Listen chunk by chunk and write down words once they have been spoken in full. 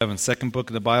Second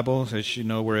book of the Bible, as you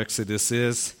know where Exodus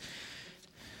is.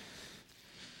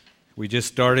 We just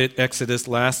started Exodus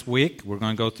last week. We're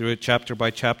going to go through it chapter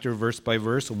by chapter, verse by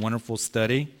verse, a wonderful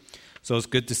study. So it's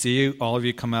good to see you. All of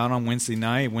you come out on Wednesday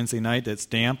night. Wednesday night, that's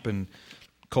damp and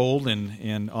cold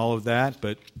and all of that,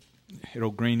 but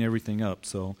it'll green everything up.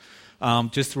 So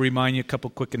just to remind you, a couple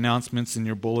quick announcements in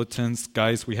your bulletins.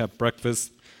 Guys, we have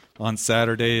breakfast on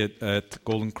Saturday at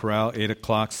Golden Corral, 8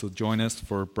 o'clock, so join us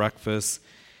for breakfast.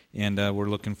 And we're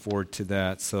looking forward to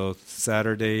that. So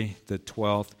Saturday the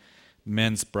 12th,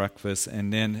 men's breakfast.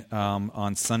 And then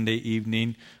on Sunday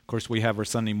evening, of course, we have our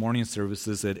Sunday morning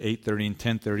services at 8:30 and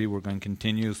 10:30. We're going to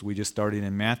continue as we just started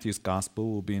in Matthew's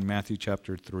Gospel. We'll be in Matthew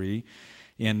chapter 3.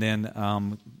 And then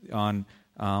on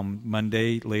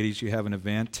Monday, ladies, you have an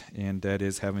event, and that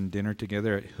is having dinner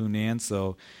together at Hunan.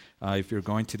 So if you're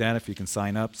going to that, if you can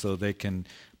sign up so they can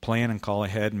plan and call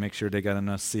ahead and make sure they got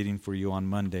enough seating for you on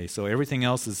Monday. So everything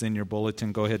else is in your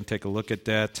bulletin. Go ahead and take a look at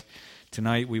that.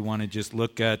 Tonight we want to just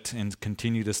look at and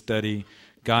continue to study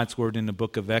God's Word in the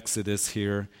book of Exodus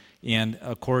here. And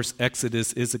of course,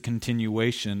 Exodus is a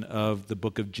continuation of the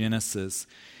book of Genesis.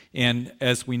 And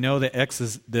as we know, that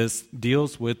Exodus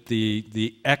deals with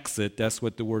the exit, that's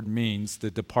what the word means,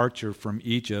 the departure from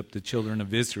Egypt, the children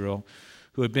of Israel,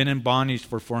 who had been in bondage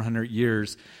for 400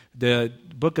 years. The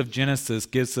book of Genesis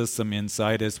gives us some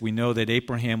insight, as we know that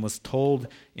Abraham was told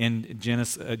in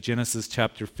Genesis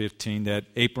chapter 15 that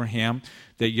Abraham,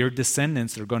 that your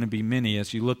descendants are going to be many.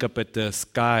 As you look up at the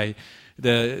sky,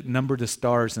 the number of the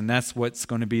stars, and that's what's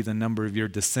going to be the number of your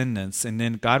descendants. And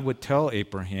then God would tell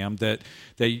Abraham that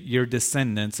your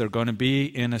descendants are going to be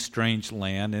in a strange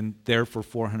land and there for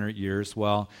 400 years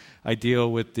while I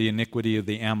deal with the iniquity of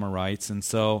the Amorites. And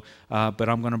so, but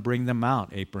I'm going to bring them out,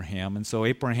 Abraham. And so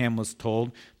Abraham was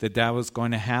told that that was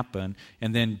going to happen.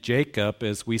 And then Jacob,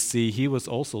 as we see, he was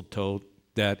also told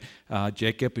that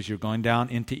Jacob, as you're going down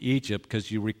into Egypt,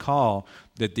 because you recall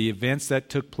that the events that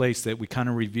took place that we kind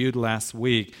of reviewed last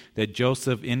week, that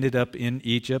Joseph ended up in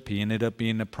Egypt. He ended up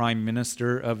being the prime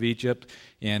minister of Egypt,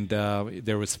 and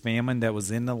there was famine that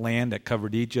was in the land that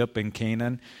covered Egypt and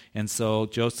Canaan. And so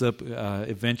Joseph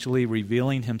eventually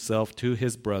revealing himself to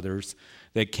his brothers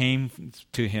that came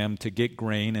to him to get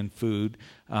grain and food,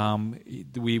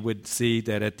 we would see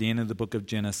that at the end of the book of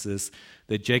Genesis,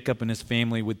 that Jacob and his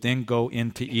family would then go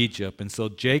into Egypt. And so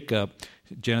Jacob,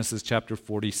 Genesis chapter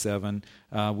 47,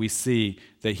 we see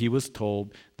that he was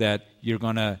told that you're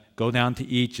going to go down to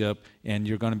Egypt and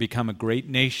you're going to become a great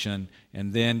nation,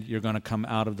 and then you're going to come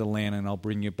out of the land and I'll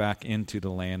bring you back into the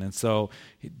land. And so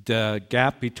the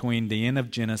gap between the end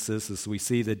of Genesis, as we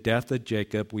see the death of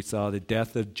Jacob, we saw the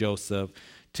death of Joseph,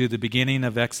 to the beginning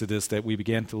of Exodus that we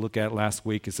began to look at last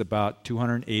week is about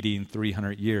 280 and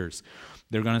 300 years.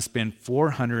 They're going to spend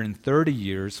 430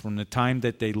 years from the time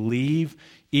that they leave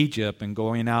Egypt and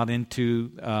going out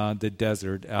into the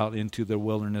desert, out into the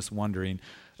wilderness wandering,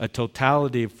 a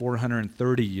totality of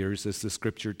 430 years, as the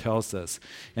scripture tells us.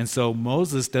 And so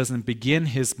Moses doesn't begin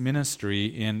his ministry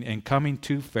in coming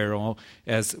to Pharaoh,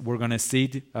 as we're going to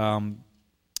see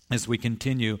as we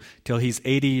continue, till he's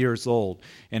 80 years old.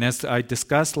 And as I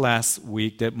discussed last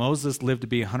week, that Moses lived to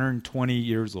be 120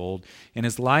 years old, and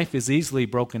his life is easily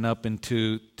broken up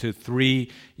into three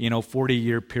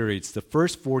 40-year periods. The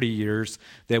first 40 years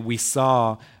that we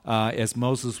saw as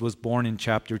Moses was born in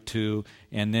chapter 2,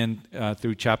 and then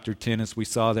through chapter 10, as we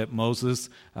saw that Moses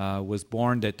was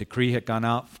born, that decree had gone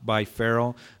out by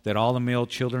Pharaoh that all the male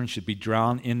children should be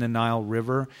drowned in the Nile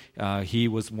River. He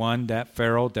was one, that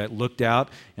Pharaoh, that looked out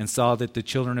and saw that the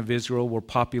children of Israel were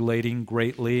populating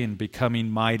greatly and becoming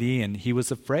mighty, and he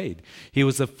was afraid. He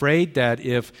was afraid that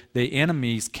if the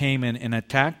enemies came in and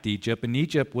attacked Egypt, and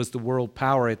Egypt was the world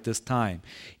power at this time.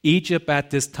 Egypt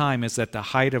at this time is at the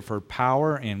height of her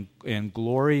power and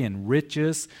glory and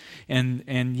riches,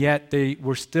 and yet they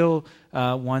were still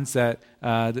ones that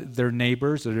their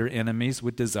neighbors or their enemies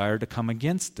would desire to come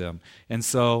against them. And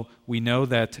so we know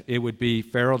that it would be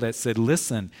Pharaoh that said,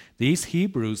 listen, these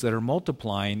Hebrews that are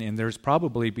multiplying, and there's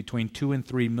probably between 2 and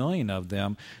 3 million of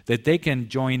them, that they can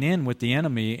join in with the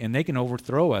enemy and they can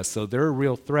overthrow us. So they're a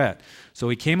real threat. So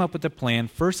he came up with a plan,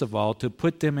 first of all, to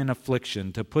put them in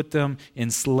affliction, to put them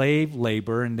in slave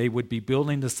labor, and they would be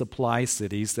building the supply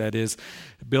cities, that is,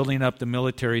 building up the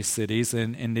military cities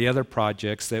and the other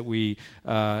projects that we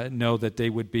know that they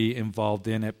would be involved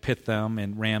in at Pithom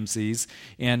and Ramses.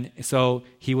 And so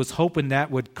he was hoping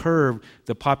that would curb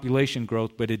the population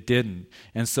growth, but it didn't.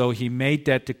 And so he made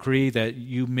that decree that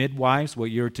you midwives,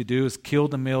 what you're to do is kill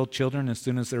the male children as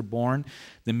soon as they're born.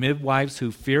 The midwives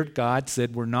who feared God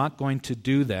said, we're not going to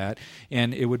do that,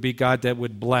 and it would be God that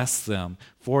would bless them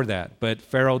for that. But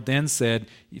Pharaoh then said,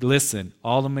 listen,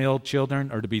 all the male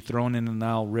children are to be thrown in the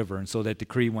Nile River. And so that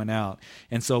decree went out.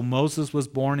 And so Moses was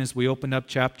born as we opened up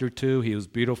chapter 2. He was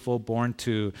beautiful, born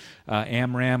to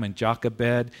Amram and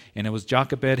Jochebed. And it was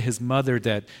Jochebed, his mother,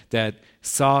 that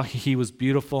saw he was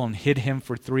beautiful and hid him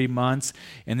for 3 months.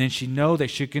 And then she knew that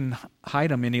she couldn't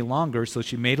hide him any longer. So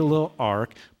she made a little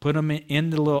ark, put him in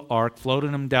the little ark,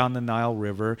 floated him down the Nile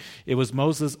River. It was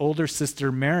Moses' older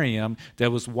sister Miriam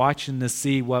that was watching to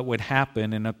see what would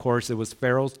happen. And of course, it was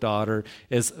Pharaoh's daughter,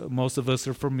 as most of us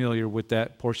are familiar with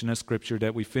that portion of scripture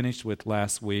that we finished with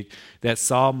last week, that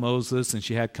saw Moses, and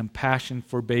she had compassion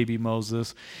for baby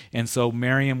Moses. And so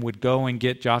Miriam would go and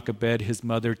get Jochebed, his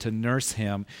mother, to nurse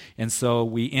him. And so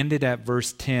we ended at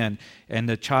verse 10. And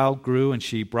the child grew, and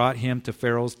she brought him to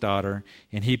Pharaoh's daughter,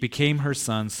 and he became her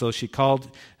son. So she called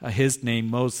his name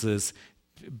Moses,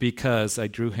 because I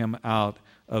drew him out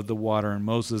of the water. And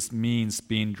Moses means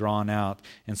being drawn out.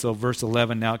 And so verse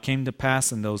 11, now it came to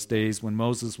pass in those days when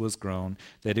Moses was grown,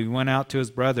 that he went out to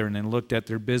his brethren and looked at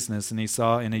their business, and he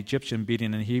saw an Egyptian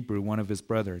beating a Hebrew, one of his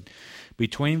brethren.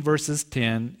 Between verses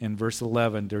 10 and verse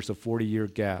 11, there's a 40-year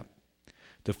gap.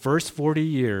 The first 40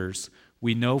 years,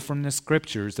 we know from the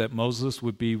scriptures that Moses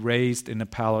would be raised in the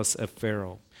palace of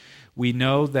Pharaoh. We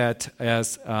know that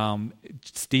as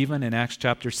Stephen in Acts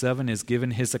chapter 7 is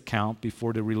given his account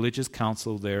before the religious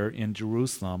council there in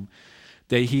Jerusalem,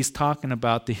 that he's talking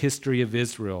about the history of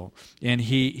Israel. And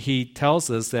he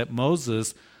tells us that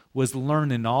Moses was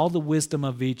learning all the wisdom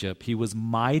of Egypt. He was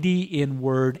mighty in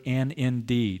word and in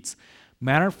deeds.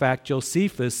 Matter of fact,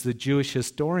 Josephus, the Jewish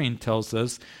historian, tells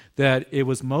us that it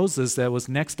was Moses that was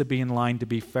next to be in line to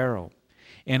be Pharaoh.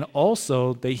 And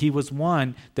also that he was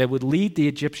one that would lead the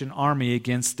Egyptian army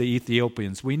against the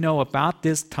Ethiopians. We know about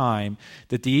this time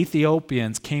that the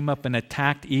Ethiopians came up and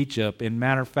attacked Egypt. And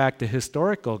matter of fact, the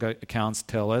historical accounts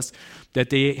tell us that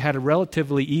they had a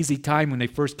relatively easy time when they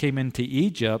first came into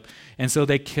Egypt. And so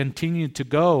they continued to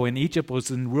go. And Egypt was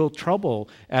in real trouble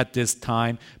at this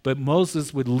time. But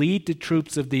Moses would lead the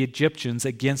troops of the Egyptians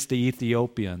against the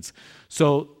Ethiopians.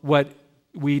 So what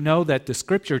we know that the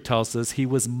scripture tells us he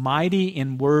was mighty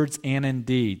in words and in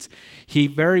deeds. He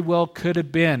very well could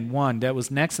have been one that was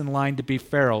next in line to be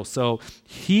Pharaoh. So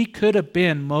he could have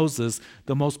been, Moses,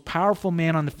 the most powerful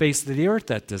man on the face of the earth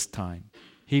at this time.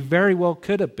 He very well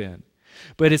could have been.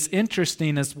 But it's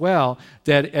interesting as well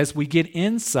that as we get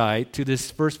insight to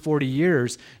this first 40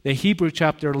 years, that Hebrew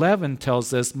chapter 11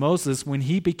 tells us Moses, when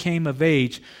he became of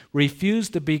age,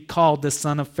 refused to be called the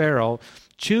son of Pharaoh,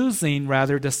 choosing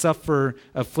rather to suffer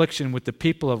affliction with the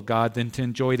people of God than to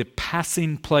enjoy the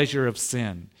passing pleasure of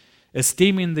sin,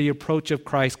 esteeming the approach of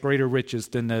Christ greater riches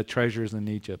than the treasures in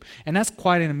Egypt. And that's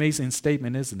quite an amazing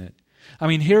statement, isn't it? I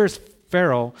mean, here's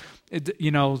Pharaoh,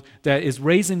 that is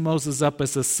raising Moses up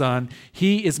as a son.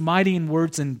 He is mighty in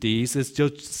words and deeds. As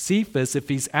Josephus, if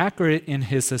he's accurate in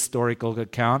his historical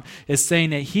account, is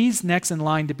saying that he's next in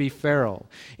line to be Pharaoh.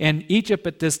 And Egypt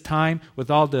at this time, with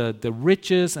all the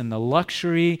riches and the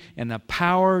luxury and the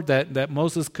power that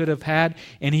Moses could have had,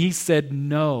 and he said,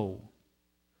 no,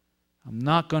 I'm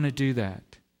not going to do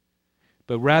that.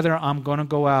 But rather, I'm going to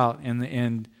go out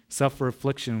and suffer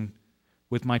affliction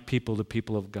with my people, the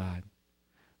people of God.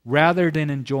 Rather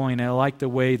than enjoying, I like the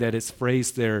way that it's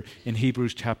phrased there in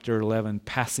Hebrews chapter 11,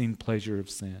 passing pleasure of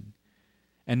sin.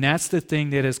 And that's the thing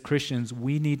that as Christians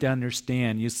we need to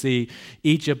understand. You see,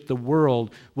 Egypt, the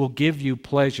world, will give you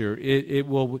pleasure. It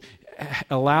will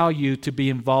allow you to be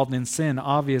involved in sin,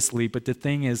 obviously, but the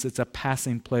thing is, it's a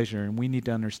passing pleasure, and we need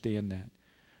to understand that.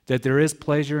 That there is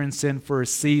pleasure in sin for a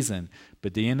season,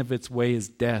 but the end of its way is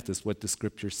death, is what the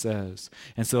scripture says.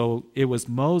 And so it was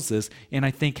Moses, and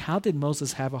I think, how did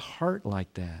Moses have a heart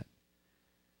like that?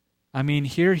 I mean,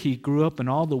 here he grew up in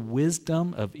all the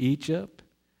wisdom of Egypt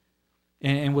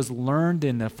and was learned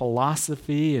in the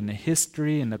philosophy and the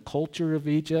history and the culture of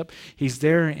Egypt. He's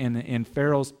there in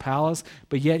Pharaoh's palace,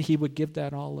 but yet he would give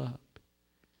that all up.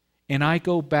 And I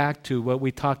go back to what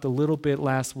we talked a little bit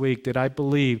last week, that I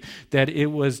believe that it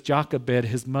was Jochebed,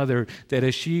 his mother, that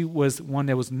as she was one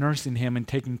that was nursing him and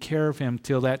taking care of him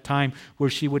till that time where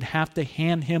she would have to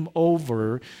hand him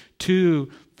over to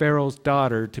Pharaoh's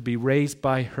daughter to be raised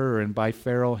by her and by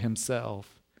Pharaoh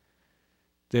himself,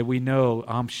 that we know,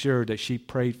 I'm sure, that she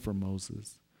prayed for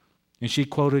Moses. And she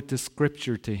quoted the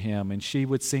scripture to him, and she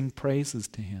would sing praises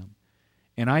to him.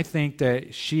 And I think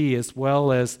that she, as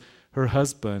well as her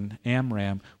husband,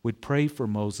 Amram, would pray for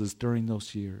Moses during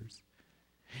those years.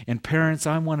 And parents,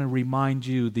 I want to remind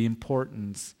you the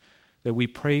importance that we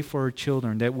pray for our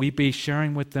children, that we be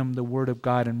sharing with them the Word of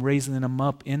God and raising them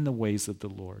up in the ways of the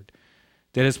Lord.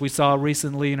 That as we saw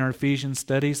recently in our Ephesians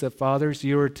studies, that fathers,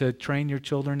 you are to train your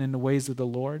children in the ways of the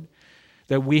Lord.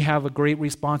 That we have a great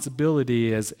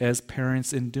responsibility as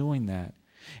parents in doing that.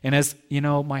 And as you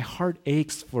know, my heart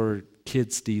aches for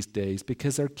kids these days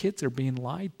because our kids are being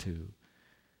lied to.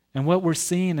 And what we're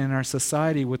seeing in our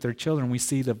society with our children, we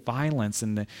see the violence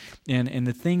and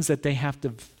the things that they have to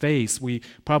face. We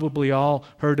probably all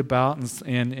heard about,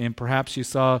 and perhaps you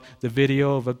saw the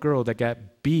video of a girl that got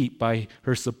beat by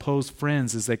her supposed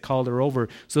friends as they called her over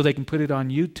so they can put it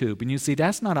on YouTube. And you see,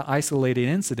 that's not an isolated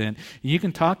incident. You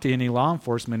can talk to any law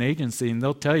enforcement agency and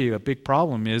they'll tell you a big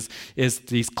problem is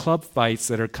these club fights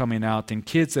that are coming out and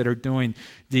kids that are doing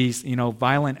these,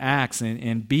 violent acts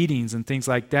and beatings and things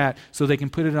like that so they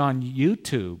can put it on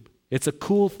YouTube. It's a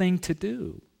cool thing to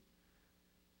do.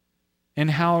 And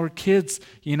how our kids,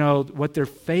 what they're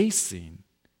facing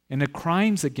and the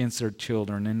crimes against their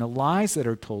children and the lies that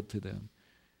are told to them.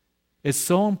 It's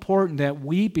so important that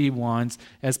we be ones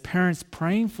as parents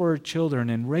praying for our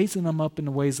children and raising them up in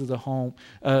the ways of the home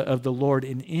of the Lord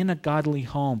and in a godly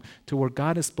home to where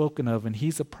God has spoken of and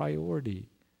He's a priority.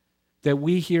 That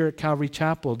we here at Calvary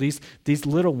Chapel, these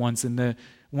little ones and the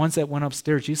ones that went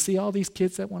upstairs, you see all these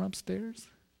kids that went upstairs?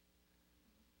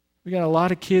 We got a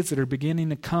lot of kids that are beginning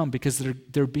to come because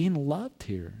they're being loved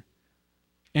here.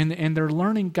 And they're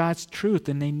learning God's truth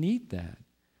and they need that.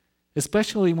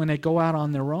 Especially when they go out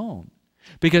on their own.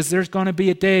 Because there's going to be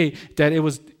a day that it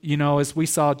was, as we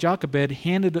saw, Jochebed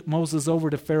handed Moses over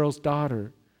to Pharaoh's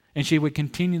daughter. And she would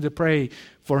continue to pray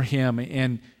for him.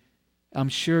 And I'm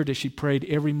sure that she prayed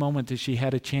every moment that she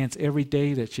had a chance, every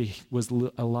day that she was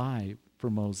alive for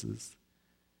Moses.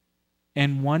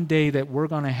 And one day that we're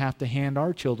going to have to hand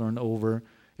our children over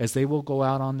as they will go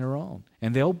out on their own.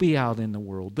 And they'll be out in the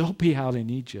world. They'll be out in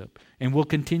Egypt. And we'll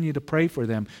continue to pray for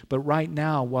them. But right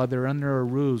now, while they're under our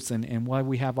roofs and while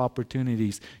we have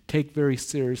opportunities, take very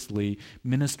seriously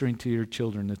ministering to your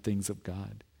children the things of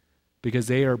God. Because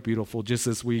they are beautiful, just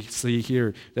as we see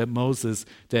here that Moses,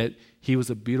 that he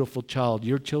was a beautiful child.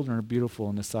 Your children are beautiful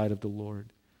in the sight of the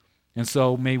Lord. And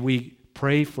so may we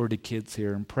pray for the kids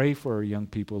here and pray for our young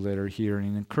people that are here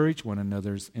and encourage one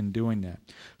another in doing that.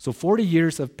 So 40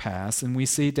 years have passed, and we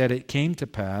see that it came to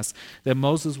pass that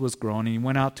Moses was grown, and he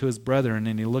went out to his brethren,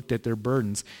 and he looked at their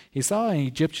burdens. He saw an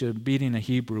Egyptian beating a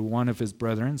Hebrew, one of his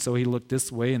brethren, so he looked this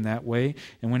way and that way,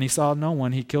 and when he saw no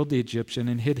one, he killed the Egyptian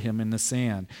and hid him in the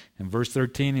sand. And verse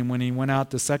 13, and when he went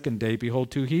out the second day,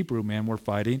 behold, 2 Hebrew men were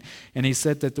fighting, and he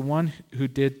said that the one who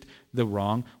did the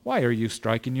wrong, why are you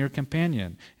striking your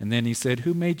companion? And then he said,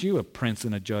 who made you a prince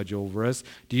and a judge over us?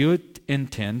 Do you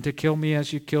intend to kill me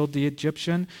as you killed the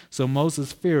Egyptian? So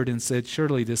Moses feared and said,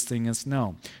 surely this thing is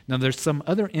known. Now there's some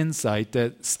other insight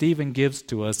that Stephen gives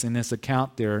to us in this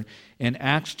account there in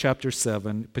Acts chapter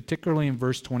 7, particularly in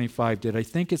verse 25, that I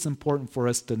think it's important for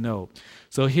us to know.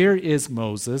 So here is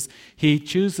Moses. He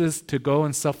chooses to go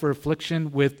and suffer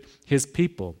affliction with his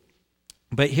people.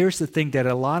 But here's the thing that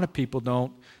a lot of people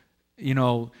don't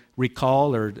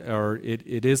recall or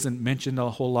it isn't mentioned a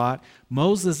whole lot.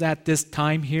 Moses at this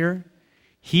time here,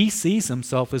 he sees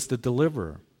himself as the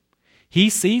deliverer. He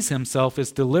sees himself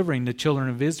as delivering the children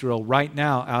of Israel right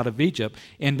now out of Egypt.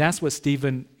 And that's what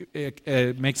Stephen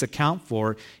makes account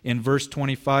for in verse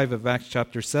 25 of Acts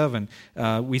chapter 7.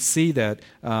 We see that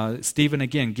Stephen,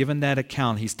 again, given that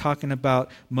account, he's talking about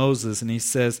Moses, and he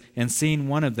says, and seeing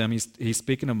one of them, he's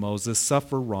speaking of Moses,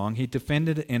 suffer wrong, he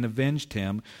defended and avenged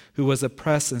him who was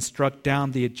oppressed and struck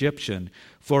down the Egyptian.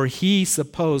 For he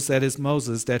supposed, that is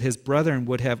Moses, that his brethren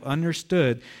would have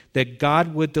understood that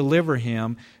God would deliver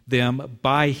them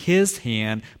by his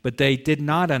hand, but they did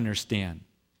not understand.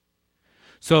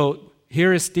 So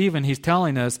here is Stephen, he's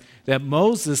telling us that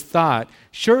Moses thought,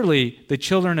 surely the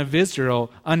children of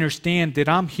Israel understand that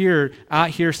I'm out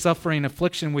here suffering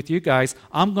affliction with you guys.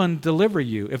 I'm going to deliver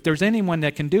you. If there's anyone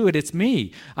that can do it, it's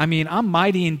me. I mean, I'm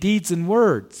mighty in deeds and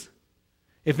words.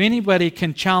 If anybody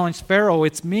can challenge Pharaoh,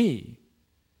 it's me.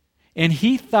 And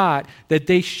he thought that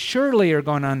they surely are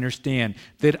going to understand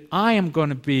that I am going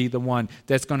to be the one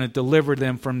that's going to deliver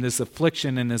them from this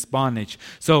affliction and this bondage.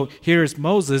 So here's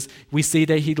Moses. We see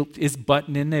that he is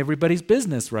butting in everybody's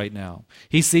business right now.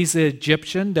 He sees the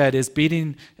Egyptian that is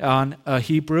beating on a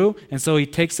Hebrew, and so he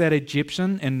takes that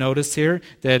Egyptian, and notice here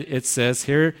that it says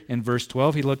here in verse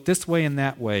 12, he looked this way and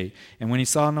that way, and when he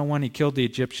saw no one, he killed the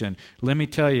Egyptian. Let me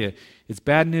tell you, it's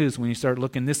bad news when you start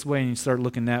looking this way and you start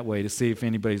looking that way to see if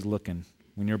anybody's looking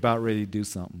when you're about ready to do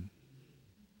something.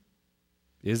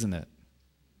 Isn't it?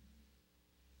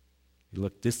 You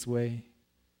look this way,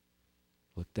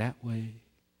 look that way.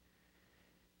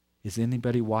 Is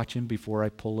anybody watching before I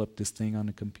pull up this thing on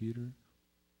the computer?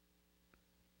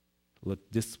 Look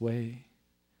this way,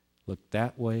 look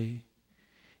that way?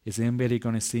 Is anybody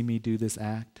going to see me do this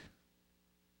act?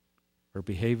 Or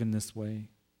behave in this way?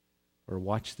 Or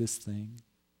watch this thing?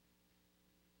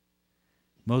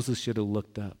 Moses should have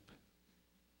looked up.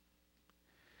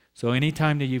 So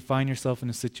anytime that you find yourself in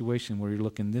a situation where you're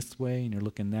looking this way and you're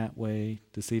looking that way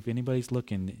to see if anybody's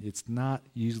looking, it's not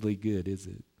usually good, is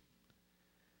it?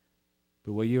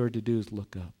 But what you are to do is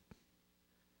look up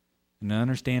and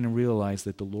understand and realize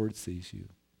that the Lord sees you.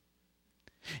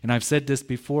 And I've said this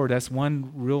before, that's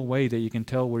one real way that you can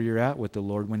tell where you're at with the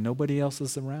Lord, when nobody else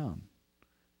is around.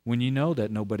 When you know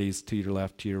that nobody's to your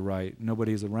left, to your right,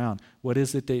 nobody's around. What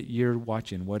is it that you're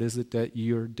watching? What is it that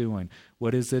you're doing?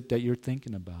 What is it that you're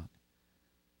thinking about?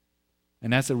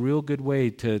 And that's a real good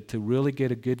way to really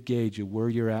get a good gauge of where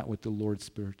you're at with the Lord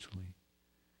spiritually.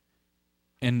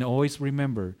 And always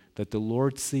remember that the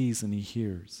Lord sees and He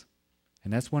hears.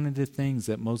 And that's one of the things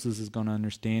that Moses is going to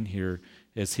understand here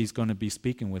as he's going to be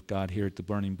speaking with God here at the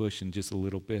burning bush in just a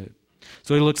little bit.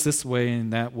 So he looks this way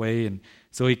and that way, and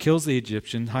so he kills the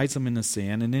Egyptian, hides him in the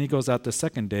sand, and then he goes out the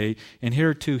second day, and here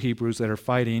are two Hebrews that are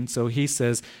fighting. So he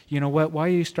says, you know what, why are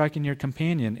you striking your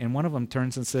companion? And one of them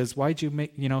turns and says, why'd you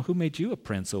make, who made you a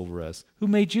prince over us? Who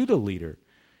made you the leader?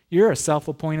 You're a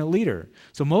self-appointed leader.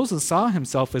 So Moses saw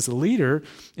himself as a leader,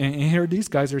 and here these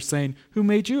guys are saying, who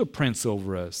made you a prince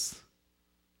over us?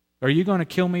 Are you going to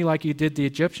kill me like you did the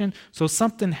Egyptian? So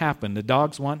something happened. The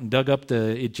dogs went and dug up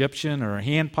the Egyptian, or a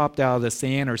hand popped out of the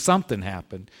sand, or something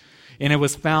happened. And it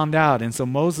was found out. And so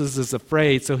Moses is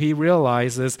afraid. So he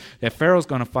realizes that Pharaoh's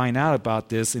going to find out about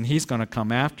this, and he's going to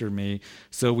come after me.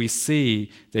 So we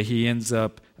see that he ends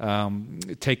up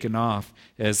taken off,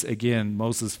 as again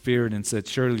Moses feared and said,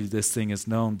 surely this thing is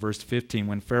known. Verse 15,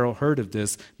 when Pharaoh heard of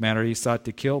this matter, he sought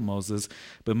to kill Moses.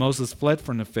 But Moses fled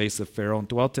from the face of Pharaoh and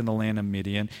dwelt in the land of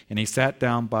Midian, and he sat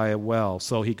down by a well.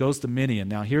 So he goes to Midian.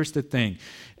 Now here's the thing,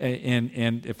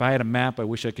 and if I had a map, I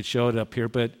wish I could show it up here,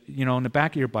 but in the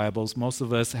back of your Bibles, most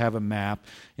of us have a map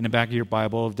in the back of your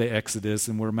Bible of the Exodus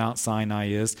and where Mount Sinai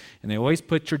is, and they always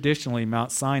put traditionally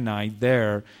Mount Sinai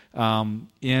there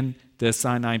in the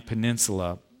Sinai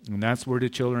Peninsula, and that's where the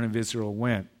children of Israel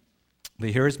went.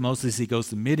 But here's Moses, he goes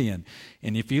to Midian.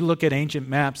 And if you look at ancient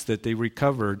maps that they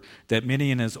recovered, that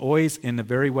Midian is always in the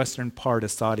very western part of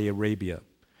Saudi Arabia.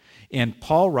 And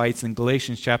Paul writes in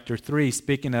Galatians chapter 3,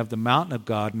 speaking of the mountain of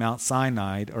God, Mount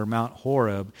Sinai, or Mount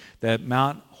Horeb, that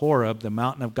Mount Horeb, the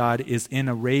mountain of God, is in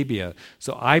Arabia.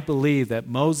 So I believe that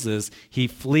Moses, he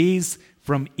flees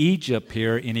from Egypt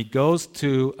here, and he goes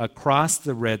to across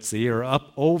the Red Sea, or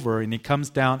up over, and he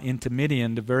comes down into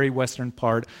Midian, the very western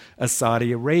part of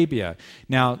Saudi Arabia.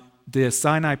 Now, the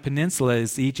Sinai Peninsula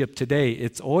is Egypt today.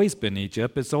 It's always been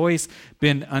Egypt. It's always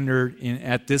been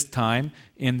at this time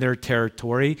in their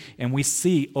territory. And we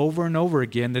see over and over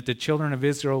again that the children of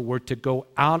Israel were to go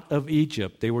out of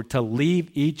Egypt. They were to leave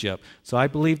Egypt. So I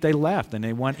believe they left and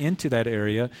they went into that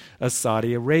area of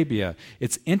Saudi Arabia.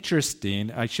 It's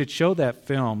interesting. I should show that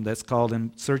film that's called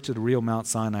In Search of the Real Mount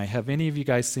Sinai. Have any of you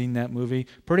guys seen that movie?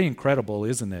 Pretty incredible,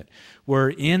 isn't it? Where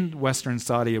in western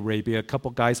Saudi Arabia, a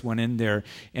couple guys went in there,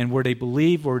 and where they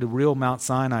believe where the real Mount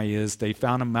Sinai is, they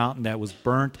found a mountain that was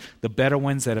burnt. The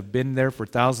Bedouins that have been there for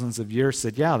thousands of years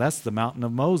said, yeah, that's the mountain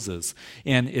of Moses.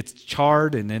 And it's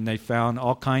charred, and then they found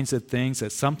all kinds of things,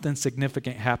 that something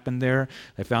significant happened there.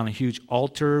 They found a huge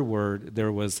altar where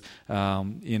there was,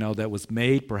 that was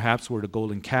made, perhaps where the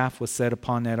golden calf was set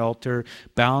upon that altar.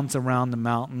 Bounds around the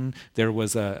mountain, there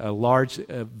was a large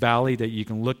valley that you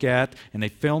can look at, and they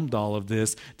filmed all of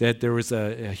this, that there was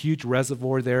a huge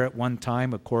reservoir there at one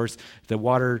time. Of course, the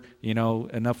water,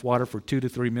 enough water for 2 to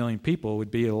 3 million people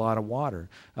would be a lot of water.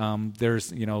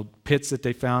 There's, pits that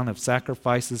they found of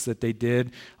sacrifices that they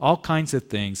did, all kinds of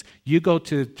things. You go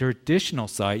to a traditional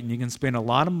site and you can spend a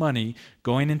lot of money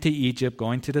going into Egypt,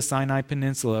 going to the Sinai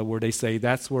Peninsula, where they say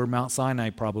that's where Mount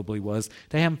Sinai probably was.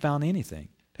 They haven't found anything.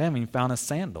 They haven't even found a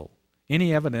sandal.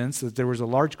 Any evidence that there was a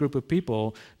large group of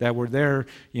people that were there,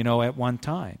 at one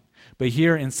time. But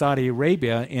here in Saudi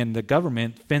Arabia, and the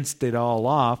government fenced it all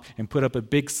off and put up a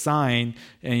big sign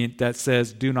that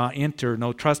says, do not enter,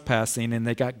 no trespassing, and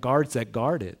they got guards that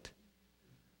guard it.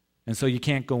 And so you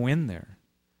can't go in there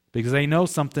because they know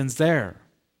something's there.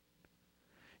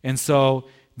 And so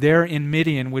there in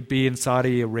Midian would be in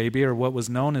Saudi Arabia, or what was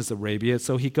known as Arabia.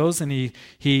 So he goes and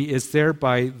he is there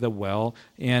by the well.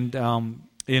 And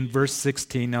in verse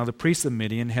 16, now the priests of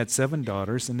Midian had 7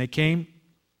 daughters, and they came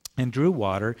and drew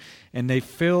water, and they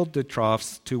filled the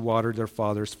troughs to water their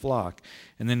father's flock.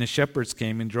 And then the shepherds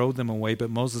came and drove them away,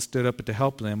 but Moses stood up to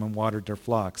help them and watered their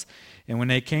flocks. And when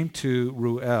they came to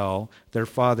Reuel, their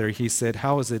father, he said,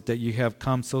 "How is it that you have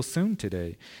come so soon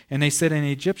today?" And they said, "An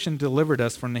Egyptian delivered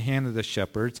us from the hand of the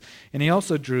shepherds, and he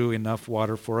also drew enough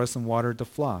water for us and watered the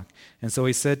flock." And so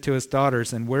he said to his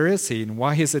daughters, "And where is he? And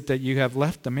why is it that you have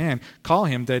left the man? Call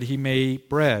him that he may eat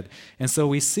bread." And so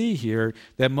we see here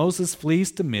that Moses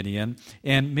flees to Midian,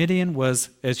 and Midian was,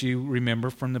 as you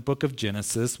remember from the book of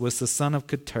Genesis, was the son of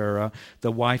Keturah,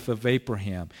 the wife of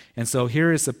Abraham. And so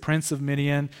here is the prince of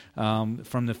Midian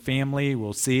from the family.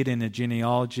 We'll see it in the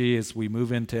genealogy as we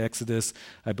move into Exodus,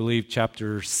 I believe,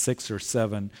 chapter 6 or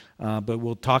 7. But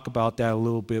we'll talk about that a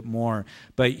little bit more.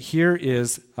 But here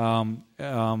is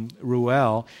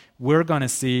Reuel. We're going to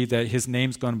see that his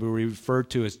name's going to be referred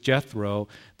to as Jethro,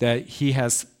 that he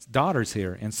has daughters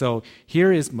here. And so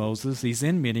here is Moses. He's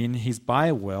in Midian. He's by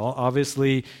a well.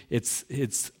 Obviously,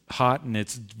 it's hot and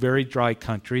it's very dry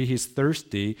country. He's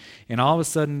thirsty. And all of a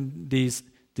sudden, these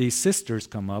sisters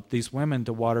come up, these women,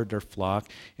 to water their flock,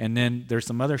 and then there's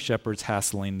some other shepherds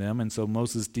hassling them, and so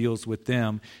Moses deals with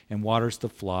them and waters the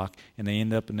flock, and they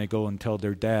end up and they go and tell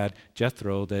their dad,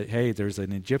 Jethro, that, hey, there's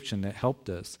an Egyptian that helped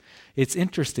us. It's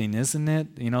interesting, isn't it?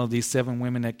 You know, these 7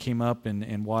 women that came up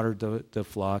and watered the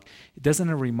flock. Doesn't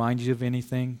it remind you of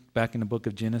anything back in the book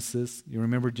of Genesis? You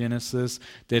remember Genesis,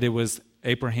 that it was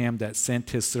Abraham that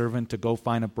sent his servant to go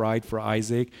find a bride for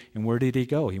Isaac, and where did he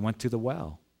go? He went to the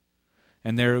well.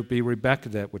 And there would be Rebekah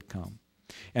that would come.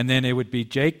 And then it would be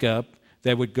Jacob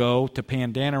that would go to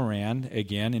Pandanaran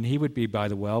again, and he would be by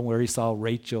the well where he saw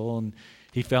Rachel, and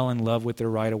he fell in love with her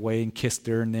right away and kissed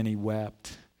her, and then he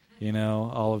wept, you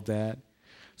know, all of that.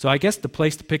 So I guess the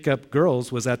place to pick up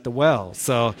girls was at the well.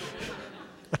 So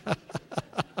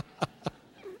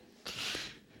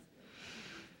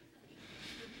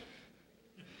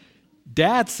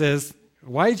Dad says,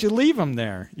 "Why did you leave them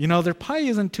there? You know, there probably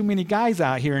isn't too many guys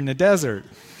out here in the desert.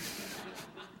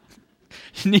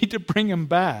 You need to bring them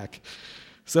back."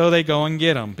 So they go and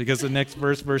get them, because the next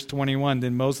verse, verse 21,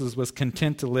 "Then Moses was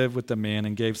content to live with the man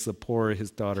and gave Zipporah his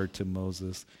daughter to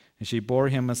Moses. And she bore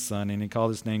him a son, and he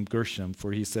called his name Gershom,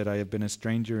 for he said, I have been a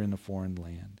stranger in a foreign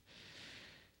land."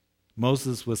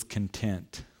 Moses was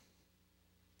content.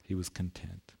 He was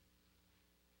content.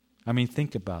 I mean,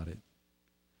 think about it.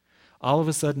 All of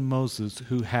a sudden, Moses,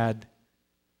 who had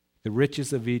the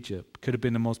riches of Egypt, could have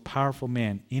been the most powerful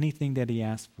man, anything that he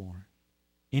asked for,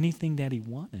 anything that he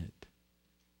wanted.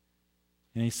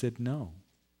 And he said no.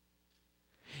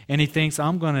 And he thinks,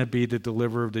 I'm going to be the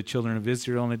deliverer of the children of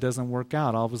Israel, and it doesn't work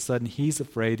out. All of a sudden, he's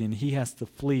afraid, and he has to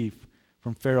flee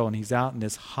from Pharaoh, and he's out in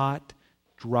this hot,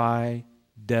 dry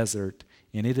desert,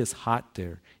 and it is hot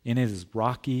there, and it is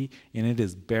rocky, and it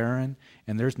is barren,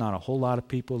 and there's not a whole lot of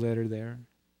people that are there.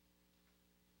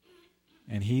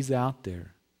 And he's out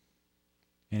there,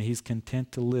 and he's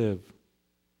content to live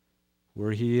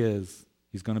where he is.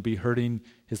 He's going to be herding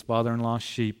his father-in-law's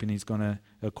sheep, and he's going to,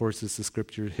 of course, as the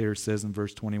scripture here says in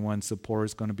verse 21, Zipporah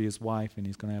is going to be his wife, and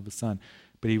he's going to have a son.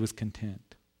 But he was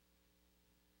content.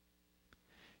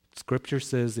 Scripture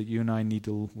says that you and I need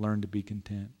to learn to be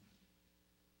content.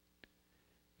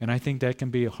 And I think that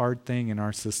can be a hard thing in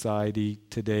our society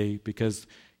today, because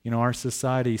our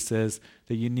society says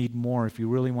that you need more. If you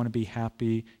really want to be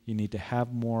happy, you need to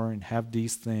have more and have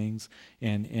these things.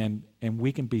 And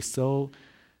we can be so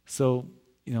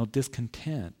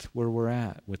discontent where we're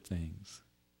at with things.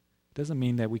 It doesn't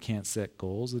mean that we can't set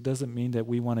goals. It doesn't mean that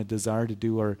we want to desire to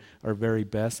do our very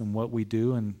best in what we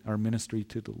do in our ministry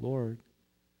to the Lord.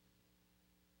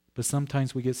 But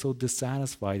sometimes we get so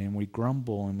dissatisfied and we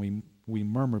grumble and we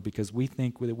murmur because we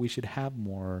think that we should have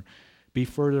more, or be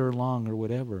further along, or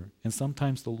whatever. And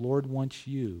sometimes the Lord wants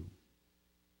you,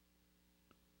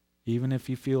 even if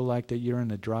you feel like that you're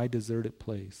in a dry, deserted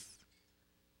place,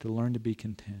 to learn to be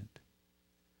content.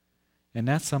 And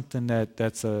that's something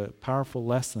that's a powerful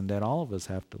lesson that all of us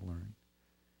have to learn.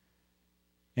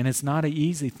 And it's not an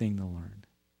easy thing to learn.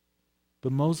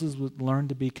 But Moses would learn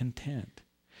to be content.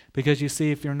 Because you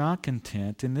see, if you're not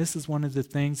content, and this is one of the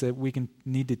things that we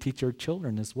need to teach our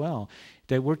children as well,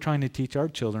 that we're trying to teach our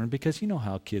children, because you know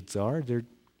how kids are. They're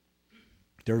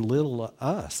little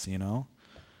us,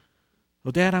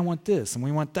 Well, Dad, I want this, and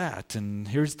we want that, and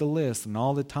here's the list, and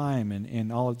all the time,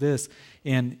 and all of this.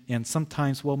 And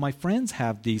sometimes, well, my friends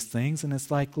have these things, and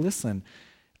it's like, listen,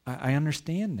 I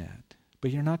understand that,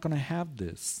 but you're not going to have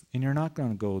this, and you're not going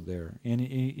to go there, and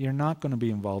you're not going to be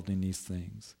involved in these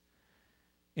things.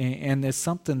 And it's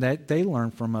something that they learn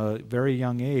from a very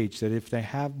young age, that if they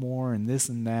have more and this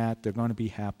and that, they're going to be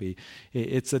happy.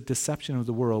 It's a deception of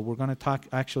the world. We're going to talk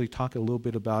a little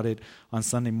bit about it on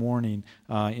Sunday morning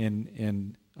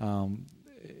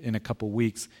in a couple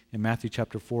weeks in Matthew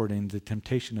chapter 4 in the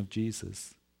temptation of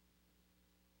Jesus.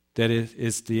 That it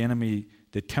is the enemy,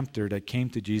 the tempter that came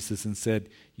to Jesus and said,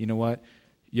 you know what,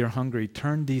 you're hungry,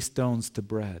 turn these stones to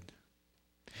bread.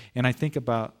 And I think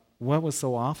about what was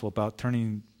so awful about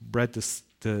turning bread to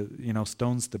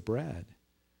stones to bread.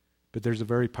 But there's a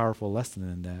very powerful lesson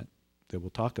in that we'll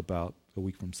talk about a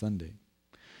week from Sunday.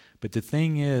 But the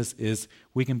thing is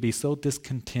we can be so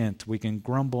discontent, we can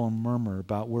grumble and murmur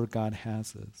about where God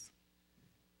has us.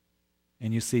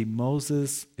 And you see,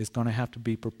 Moses is going to have to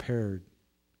be prepared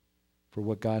for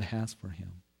what God has for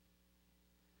him.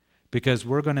 Because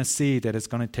we're going to see that it's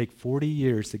going to take 40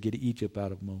 years to get Egypt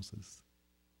out of Moses.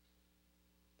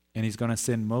 And he's going to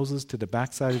send Moses to the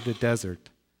backside of the desert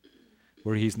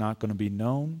where he's not going to be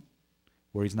known,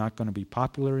 where he's not going to be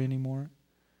popular anymore,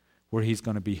 where he's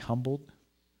going to be humbled,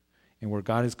 and where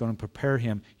God is going to prepare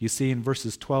him. You see, in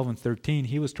verses 12 and 13,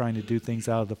 he was trying to do things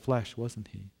out of the flesh, wasn't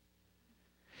he?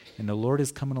 And the Lord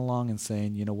is coming along and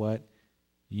saying, you know what?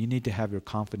 You need to have your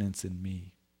confidence in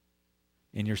me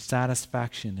and your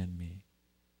satisfaction in me.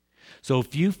 So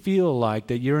if you feel like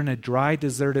that you're in a dry,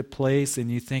 deserted place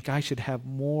and you think, I should have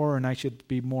more and I should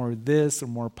be more of this or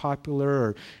more popular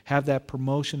or have that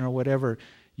promotion or whatever,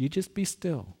 you just be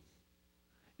still.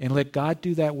 And let God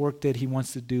do that work that he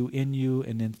wants to do in you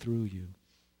and then through you.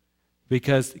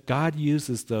 Because God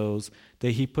uses those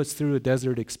that he puts through a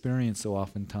desert experience so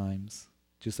oftentimes.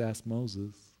 Just ask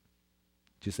Moses.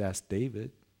 Just ask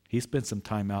David. He spent some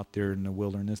time out there in the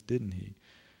wilderness, didn't he?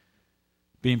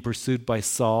 Being pursued by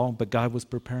Saul, but God was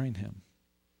preparing him.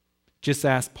 Just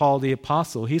ask Paul the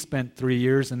Apostle. He spent 3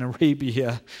 years in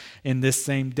Arabia in this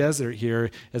same desert here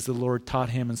as the Lord taught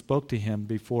him and spoke to him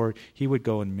before he would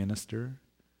go and minister.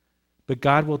 But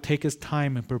God will take his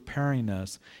time in preparing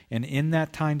us. And in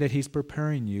that time that he's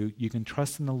preparing you, you can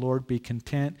trust in the Lord, be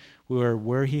content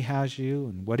where he has you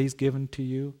and what he's given to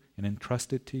you and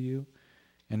entrust it to you.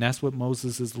 And that's what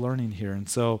Moses is learning here. And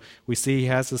so we see he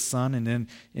has a son, and then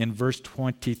in verse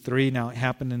 23, now it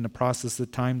happened in the process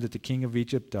of time that the king of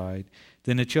Egypt died.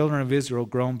 Then the children of Israel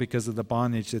groaned because of the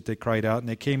bondage that they cried out, and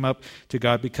they came up to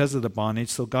God because of the bondage.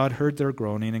 So God heard their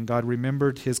groaning, and God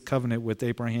remembered his covenant with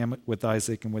Abraham, with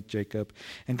Isaac, and with Jacob.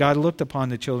 And God looked upon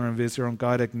the children of Israel, and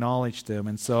God acknowledged them.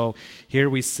 And so here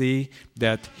we see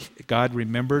that God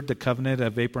remembered the covenant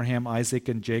of Abraham, Isaac,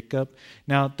 and Jacob.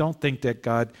 Now, don't think that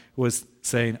God was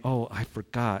saying, oh, I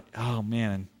forgot. Oh,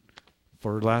 man,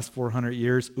 for the last 400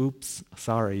 years, oops,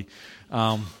 sorry.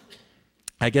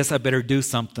 I guess I better do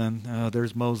something.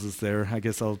 There's Moses there. I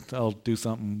guess I'll do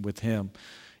something with him.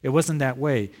 It wasn't that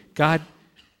way. God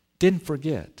didn't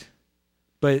forget.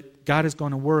 But God is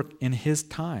going to work in his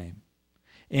time.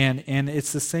 And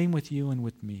it's the same with you and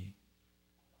with me.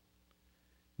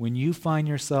 When you find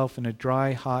yourself in a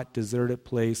dry, hot, deserted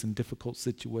place in difficult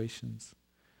situations,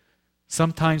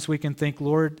 sometimes we can think,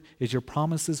 Lord, is your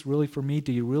promises really for me?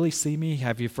 Do you really see me?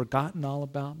 Have you forgotten all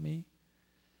about me?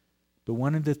 But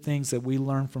one of the things that we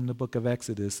learn from the book of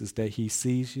Exodus is that he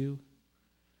sees you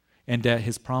and that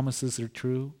his promises are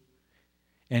true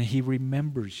and he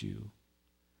remembers you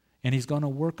and he's going to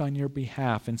work on your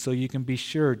behalf. And so you can be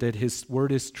sure that his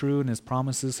word is true and his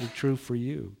promises are true for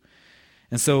you.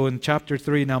 And so in chapter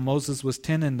 3, now Moses was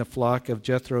tending the flock of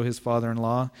Jethro, his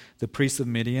father-in-law, the priest of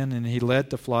Midian, and he led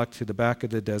the flock to the back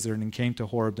of the desert and came to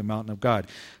Horeb, the mountain of God.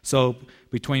 So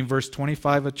between verse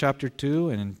 25 of chapter 2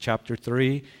 and in chapter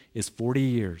 3 is 40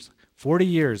 years. 40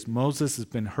 years Moses has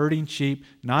been herding sheep,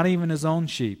 not even his own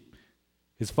sheep,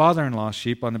 his father-in-law's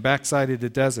sheep on the backside of the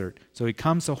desert. So he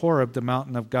comes to Horeb, the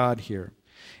mountain of God here.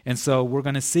 And so we're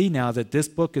going to see now that this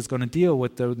book is going to deal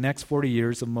with the next 40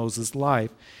 years of Moses'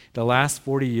 life. The last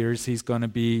 40 years he's going to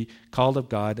be called of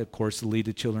God, of course, to lead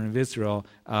the children of Israel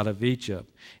out of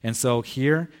Egypt. And so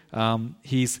here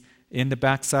he's in the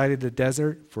backside of the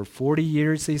desert. For 40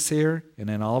 years he's here. And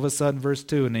then all of a sudden, verse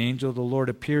 2, and the angel of the Lord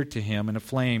appeared to him in a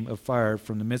flame of fire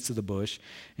from the midst of the bush.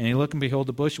 And he looked, and behold,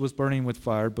 the bush was burning with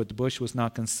fire, but the bush was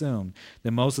not consumed.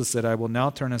 Then Moses said, I will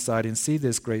now turn aside and see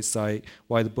this great sight,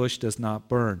 why the bush does not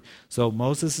burn. So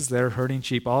Moses is there herding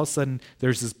sheep. All of a sudden,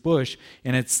 there's this bush,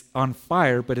 and it's on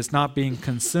fire, but it's not being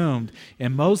consumed.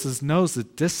 And Moses knows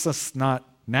that this is not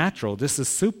natural. This is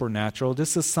supernatural.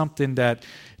 This is something that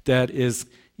is,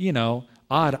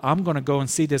 odd. I'm going to go and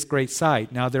see this great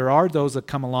sight. Now, there are those that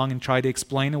come along and try to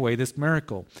explain away this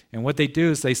miracle. And what they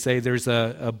do is they say there's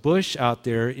a bush out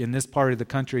there in this part of the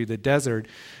country, the desert,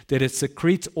 that it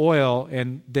secretes oil,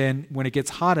 and then when it gets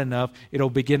hot enough,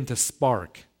 it'll begin to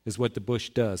spark, is what the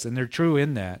bush does. And they're true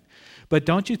in that. But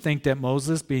don't you think that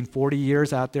Moses, being 40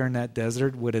 years out there in that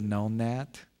desert, would have known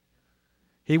that?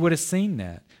 He would have seen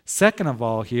that. Second of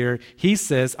all, here, he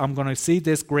says, I'm going to see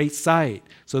this great sight.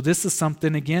 So this is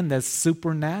something, again, that's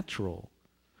supernatural.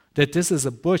 That this is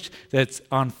a bush that's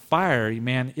on fire,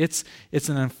 man. It's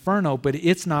an inferno, but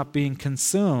it's not being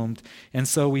consumed. And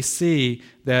so we see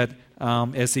that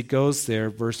as he goes there,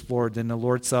 verse 4, then the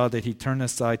Lord saw that he turned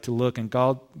aside to look, and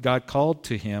God called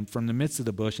to him from the midst of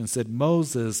the bush and said,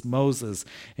 Moses, Moses.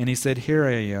 And he said, here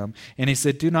I am. And he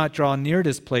said, do not draw near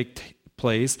this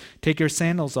place. Take your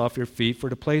sandals off your feet, for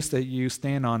the place that you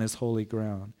stand on is holy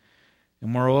ground.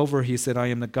 And moreover, he said, I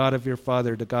am the God of your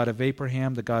father, the God of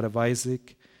Abraham, the God of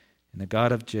Isaac, and the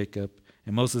God of Jacob.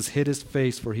 And Moses hid his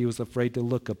face, for he was afraid to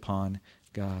look upon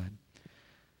God.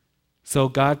 So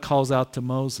God calls out to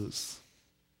Moses.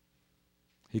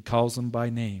 He calls him by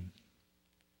name.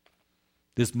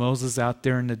 This Moses out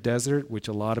there in the desert, which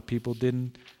a lot of people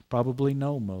didn't probably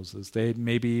know Moses. They had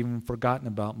maybe even forgotten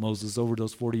about Moses over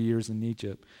those 40 years in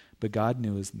Egypt. But God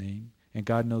knew his name, and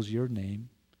God knows your name.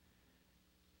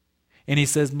 And he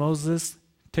says, Moses,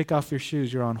 take off your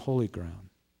shoes. You're on holy ground.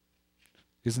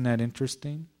 Isn't that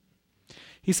interesting?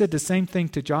 He said the same thing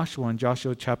to Joshua in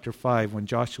Joshua chapter 5. When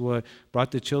Joshua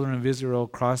brought the children of Israel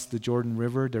across the Jordan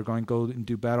River, they're going to go and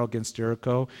do battle against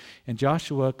Jericho. And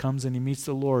Joshua comes and he meets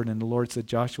the Lord. And the Lord said,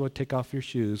 Joshua, take off your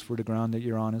shoes, for the ground that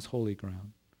you're on is holy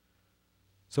ground.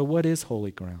 So what is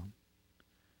holy ground?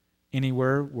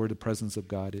 Anywhere where the presence of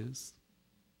God is.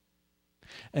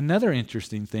 Another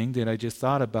interesting thing that I just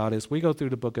thought about is we go through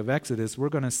the book of Exodus, we're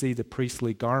going to see the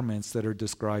priestly garments that are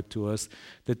described to us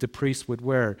that the priests would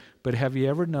wear. But have you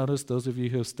ever noticed, those of you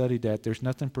who have studied that, there's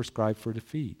nothing prescribed for the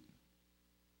feet?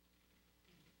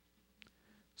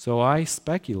 So I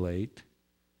speculate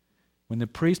when the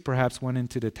priest perhaps went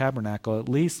into the tabernacle, at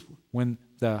least when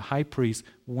the high priest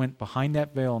went behind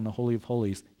that veil in the Holy of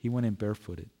Holies, he went in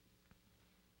barefooted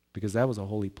because that was a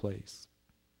holy place.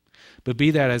 But be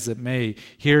that as it may,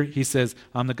 here he says,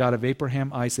 I'm the God of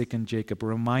Abraham, Isaac, and Jacob,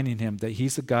 reminding him that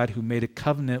he's a God who made a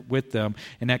covenant with them,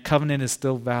 and that covenant is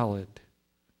still valid.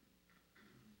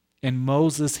 And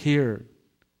Moses here,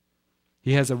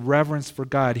 he has a reverence for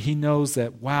God. He knows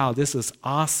that, wow, this is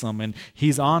awesome, and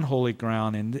he's on holy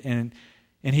ground, and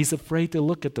he's afraid to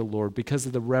look at the Lord because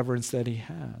of the reverence that he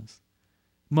has.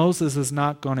 Moses is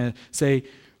not going to say,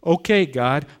 okay,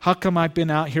 God, how come I've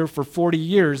been out here for 40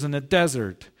 years in the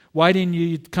desert? Why didn't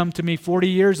you come to me 40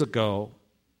 years ago?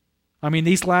 I mean,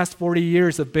 these last 40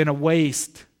 years have been a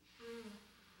waste.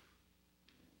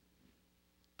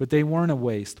 But they weren't a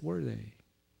waste, were they?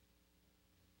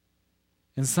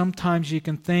 And sometimes you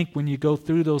can think when you go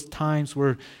through those times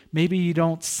where maybe you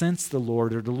don't sense the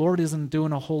Lord or the Lord isn't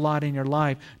doing a whole lot in your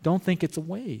life, don't think it's a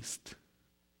waste.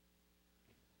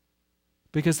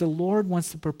 Because the Lord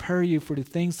wants to prepare you for the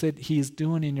things that he is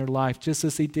doing in your life, just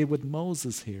as he did with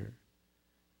Moses here.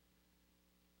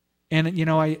 And,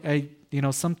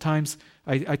 sometimes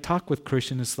I talk with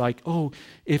Christians, it's like, oh,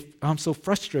 if I'm so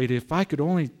frustrated, if I could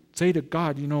only say to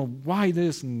God, why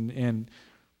this?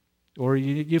 Or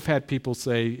you've had people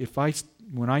say,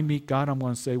 when I meet God, I'm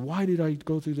going to say, why did I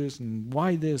go through this? And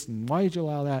why this? And why did you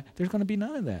allow that? There's going to be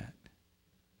none of that.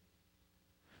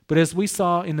 But as we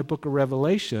saw in the book of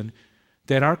Revelation,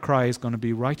 that our cry is going to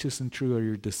be, righteous and true are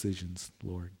your decisions,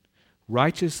 Lord.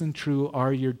 Righteous and true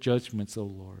are your judgments, O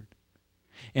Lord.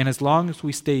 And as long as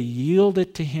we stay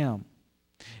yielded to him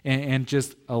and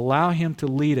just allow him to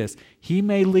lead us, he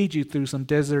may lead you through some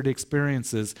desert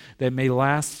experiences that may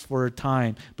last for a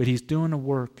time, but he's doing a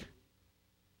work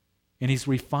and he's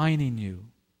refining you.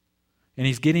 And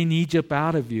he's getting Egypt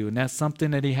out of you, and that's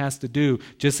something that he has to do,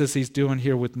 just as he's doing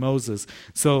here with Moses.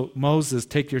 So, Moses,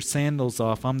 take your sandals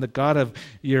off. I'm the God of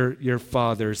your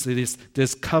fathers.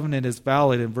 This covenant is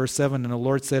valid. In verse 7, and the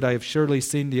Lord said, I have surely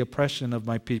seen the oppression of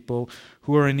my people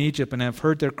who are in Egypt, and have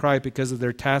heard their cry because of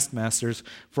their taskmasters,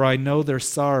 for I know their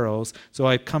sorrows. So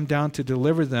I've come down to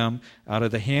deliver them out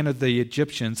of the hand of the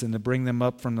Egyptians, and to bring them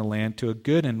up from the land to a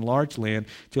good and large land,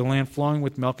 to a land flowing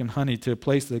with milk and honey, to a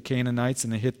place of the Canaanites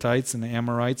and the Hittites and the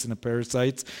Amorites and the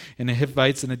Perizzites and the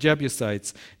Hivites and the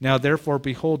Jebusites. Now therefore,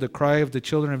 behold, the cry of the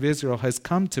children of Israel has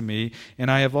come to me, and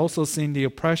I have also seen the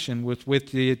oppression with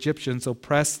which the Egyptians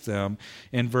oppressed them,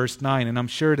 in verse 9. And I'm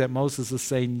sure that Moses is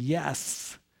saying,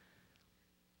 yes.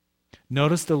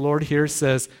 Notice the Lord here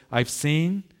says, I've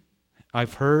seen,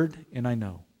 I've heard, and I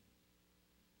know.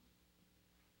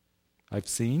 I've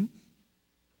seen,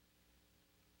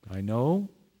 I know,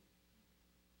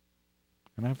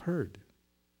 and I've heard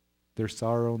their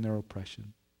sorrow and their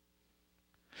oppression.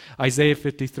 Isaiah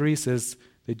 53 says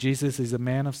that Jesus is a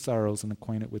man of sorrows and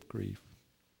acquainted with grief.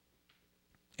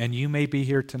 And you may be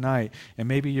here tonight, and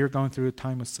maybe you're going through a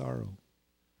time of sorrow.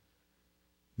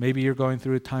 Maybe you're going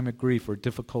through a time of grief or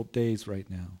difficult days right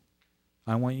now.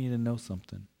 I want you to know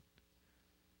something.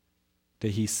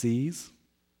 That he sees,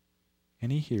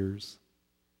 and he hears,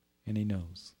 and he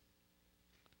knows.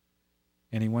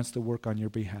 And he wants to work on your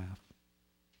behalf.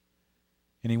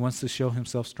 And he wants to show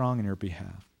himself strong in your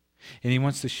behalf. And he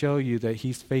wants to show you that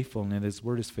he's faithful and that his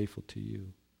word is faithful to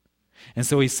you. And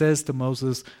so he says to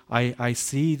Moses, I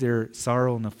see their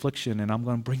sorrow and affliction, and I'm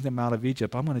going to bring them out of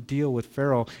Egypt. I'm going to deal with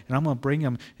Pharaoh, and I'm going to bring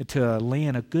them to a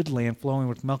land, a good land flowing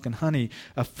with milk and honey,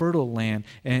 a fertile land.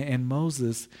 And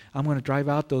Moses, I'm going to drive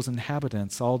out those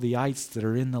inhabitants, all the ites that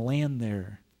are in the land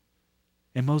there.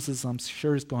 And Moses, I'm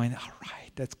sure, is going, all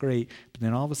right, that's great. But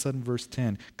then all of a sudden, verse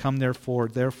 10, come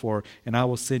therefore, and I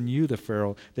will send you to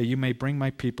Pharaoh, that you may bring my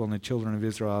people and the children of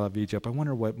Israel out of Egypt. I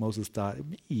wonder what Moses thought.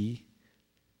 Me?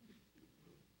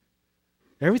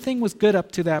 Everything was good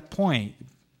up to that point.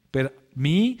 But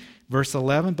me, verse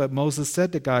 11, but Moses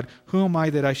said to God, who am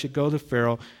I that I should go to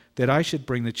Pharaoh, that I should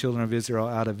bring the children of Israel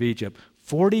out of Egypt?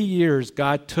 40 years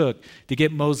God took to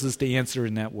get Moses to answer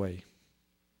in that way.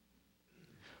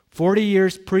 40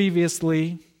 years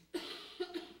previously,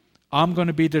 I'm going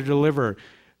to be the deliverer.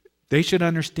 They should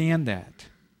understand that.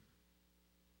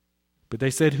 But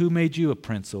they said, who made you a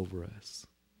prince over us?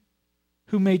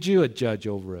 Who made you a judge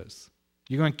over us?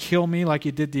 You're going to kill me like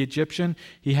you did the Egyptian?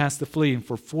 He has to flee. And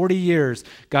for 40 years,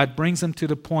 God brings him to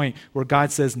the point where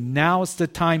God says, now is the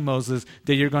time, Moses,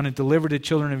 that you're going to deliver the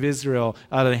children of Israel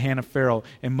out of the hand of Pharaoh.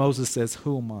 And Moses says,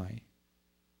 who am I?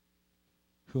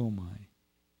 Who am I?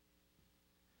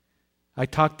 I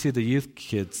talked to the youth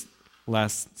kids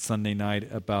last Sunday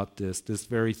night about this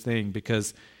very thing,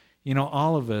 because,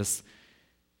 all of us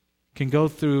can go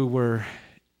through where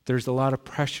there's a lot of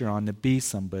pressure on to be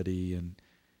somebody and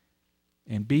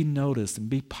be noticed and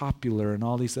be popular and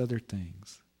all these other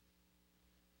things.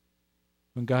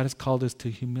 When God has called us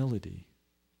to humility.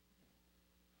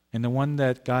 And the one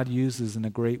that God uses in a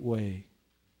great way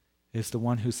is the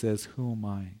one who says, who am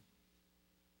I?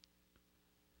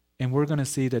 And we're going to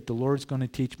see that the Lord's going to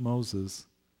teach Moses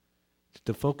that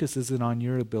the focus isn't on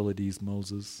your abilities,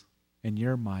 Moses, and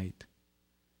your might,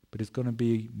 but it's going to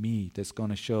be me that's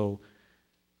going to show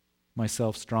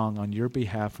myself strong on your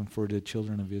behalf and for the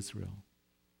children of Israel.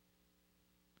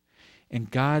 And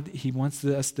God, he wants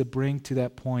us to bring to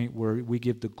that point where we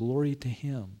give the glory to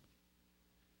him.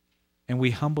 And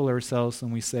we humble ourselves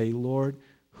and we say, Lord,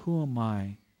 who am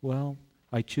I? Well,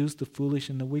 I choose the foolish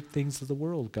and the weak things of the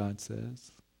world, God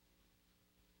says.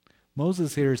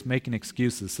 Moses here is making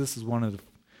excuses. This is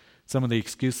some of the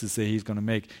excuses that he's going to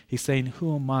make. He's saying,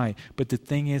 who am I? But the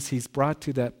thing is, he's brought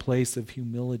to that place of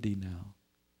humility now.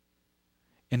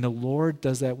 And the Lord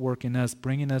does that work in us,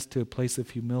 bringing us to a place of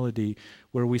humility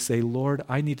where we say, Lord,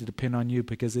 I need to depend on you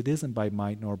because it isn't by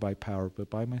might nor by power, but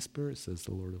by my Spirit, says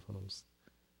the Lord of hosts.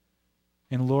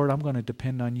 And Lord, I'm going to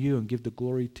depend on you and give the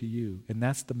glory to you. And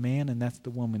that's the man and that's the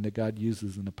woman that God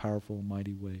uses in a powerful and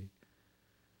mighty way.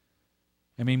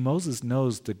 I mean, Moses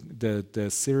knows the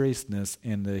seriousness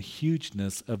and the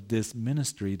hugeness of this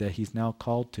ministry that he's now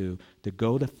called to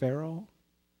go to Pharaoh.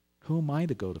 Who am I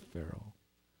to go to Pharaoh?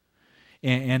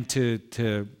 And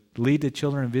to lead the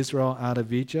children of Israel out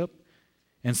of Egypt.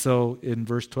 And so in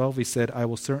verse 12 he said, I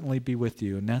will certainly be with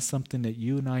you. And that's something that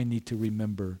you and I need to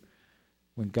remember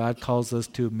when God calls us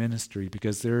to ministry.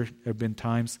 Because there have been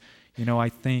times, I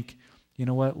think, you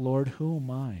know what, Lord, who am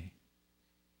I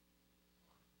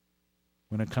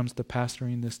when it comes to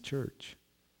pastoring this church?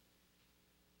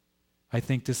 I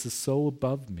think this is so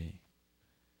above me.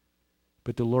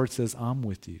 But the Lord says, I'm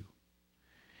with you.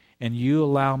 And you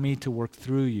allow me to work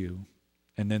through you.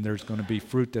 And then there's going to be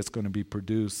fruit that's going to be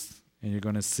produced. And you're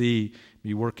going to see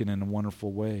me working in a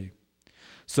wonderful way.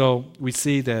 So we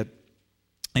see that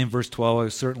in verse 12, I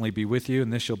will certainly be with you,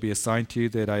 and this shall be a sign to you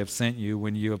that I have sent you.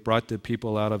 When you have brought the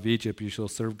people out of Egypt, you shall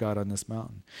serve God on this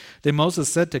mountain. Then Moses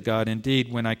said to God,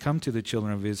 indeed, when I come to the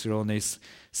children of Israel, and they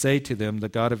say to them, the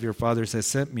God of your fathers has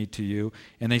sent me to you,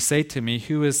 and they say to me,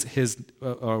 who is his,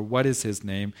 or what is his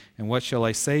name, and what shall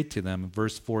I say to them?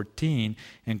 Verse 14,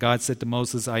 and God said to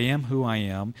Moses, I am who I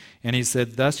am. And he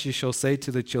said, thus you shall say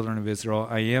to the children of Israel,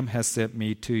 I am has sent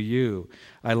me to you.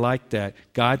 I like that.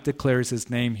 God declares his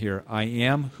name here. I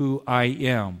am who I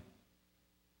am.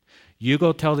 You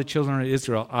go tell the children of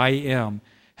Israel, I am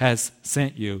has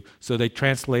sent you. So they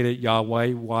translated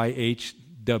Yahweh,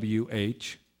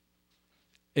 YHWH.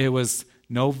 It was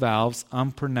no vowels,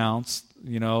 unpronounced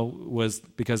was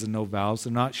because of no vowels.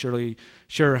 They're not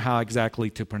sure how exactly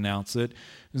to pronounce it.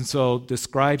 And so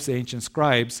the ancient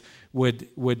scribes,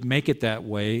 would make it that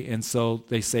way, and so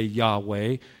they say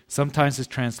Yahweh. Sometimes it's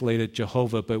translated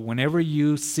Jehovah, but whenever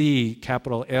you see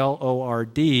capital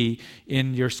Lord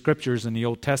in your scriptures in the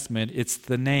Old Testament, it's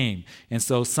the name. And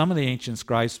so some of the ancient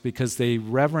scribes, because they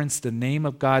reverenced the name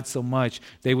of God so much,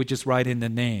 they would just write in the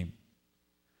name.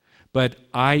 But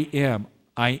I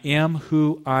am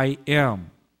who I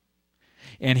am.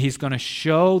 And he's going to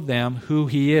show them who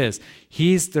he is.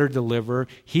 He's their deliverer.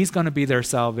 He's going to be their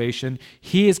salvation.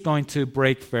 He is going to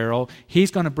break Pharaoh.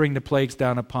 He's going to bring the plagues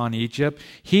down upon Egypt.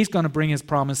 He's going to bring his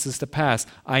promises to pass.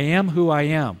 I am who I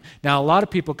am. Now, a lot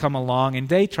of people come along and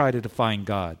they try to define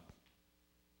God.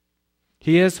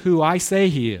 He is who I say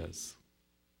he is.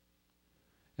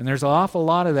 And there's an awful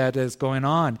lot of that that's going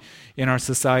on in our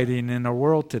society and in our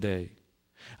world today.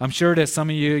 I'm sure that some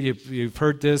of you've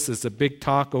heard this as a big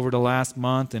talk over the last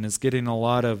month, and it's getting a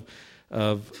lot of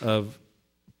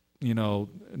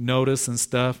notice and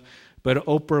stuff. But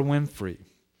Oprah Winfrey,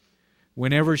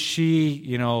 whenever she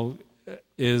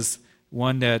is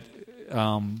one that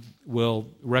will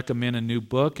recommend a new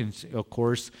book, and of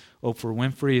course Oprah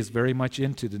Winfrey is very much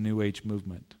into the New Age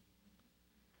movement.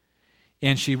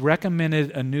 And she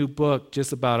recommended a new book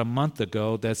just about a month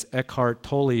ago. That's Eckhart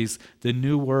Tolle's The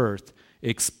New Earth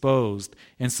Exposed.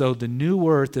 And so the New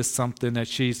Earth is something that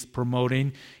she's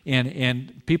promoting,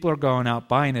 and people are going out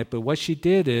buying it. But what she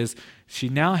did is she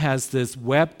now has this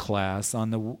web class on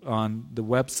the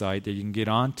website that you can get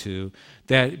onto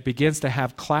that begins to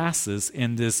have classes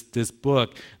in this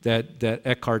book that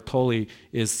Eckhart Tolle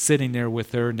is sitting there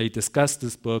with her, and they discuss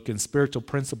this book and spiritual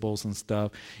principles and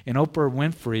stuff. And Oprah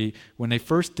Winfrey, when they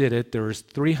first did it, there was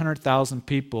 300,000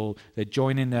 people that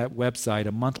joined in that website.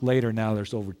 A month later, now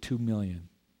there's over 2 million.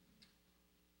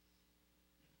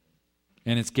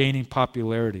 And it's gaining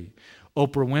popularity.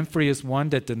 Oprah Winfrey is one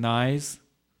that denies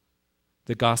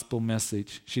the gospel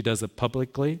message. She does it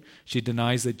publicly. She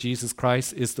denies that Jesus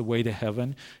Christ is the way to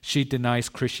heaven. She denies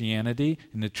Christianity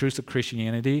and the truths of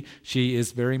Christianity. She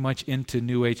is very much into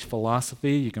New Age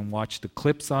philosophy. You can watch the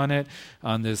clips on it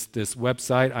on this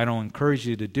website. I don't encourage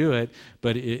you to do it,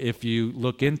 but if you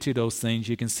look into those things,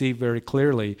 you can see very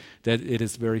clearly that it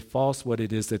is very false what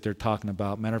it is that they're talking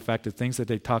about. Matter of fact, the things that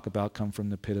they talk about come from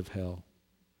the pit of hell,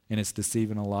 and it's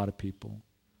deceiving a lot of people.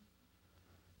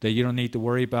 That you don't need to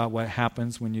worry about what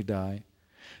happens when you die.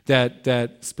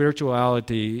 That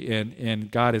spirituality and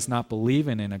God is not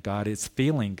believing in a God, it's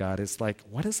feeling God. It's like,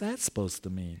 what is that supposed to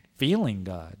mean? Feeling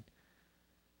God.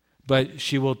 But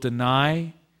she will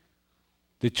deny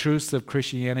the truths of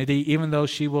Christianity, even though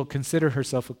she will consider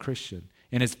herself a Christian.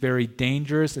 And it's very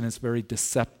dangerous and it's very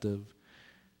deceptive.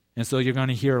 And so you're going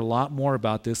to hear a lot more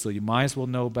about this, so you might as well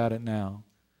know about it now.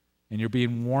 And you're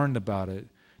being warned about it.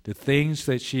 The things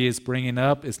that she is bringing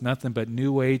up is nothing but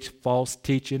New Age false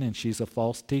teaching, and she's a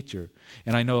false teacher.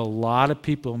 And I know a lot of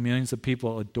people, millions of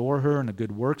people, adore her and the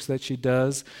good works that she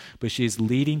does, but she's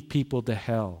leading people to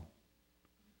hell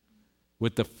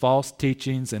with the false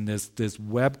teachings and this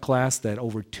web class that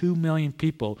over 2 million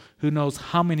people, who knows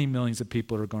how many millions of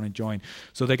people are going to join.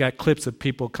 So they got clips of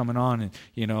people coming on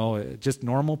and, just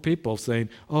normal people saying,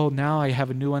 oh, now I have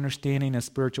a new understanding of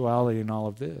spirituality and all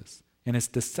of this. And it's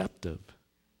deceptive.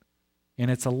 And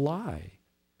it's a lie.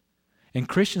 And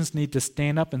Christians need to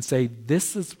stand up and say,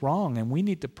 this is wrong, and we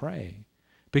need to pray.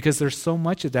 Because there's so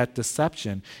much of that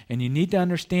deception. And you need to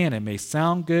understand, it may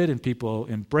sound good, and people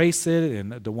embrace it,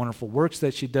 and the wonderful works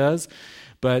that she does,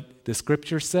 but the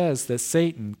scripture says that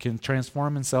Satan can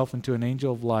transform himself into an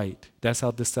angel of light. That's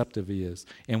how deceptive he is.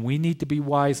 And we need to be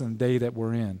wise in the day that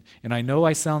we're in. And I know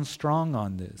I sound strong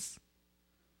on this.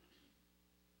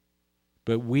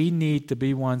 But we need to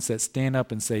be ones that stand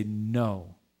up and say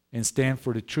no, and stand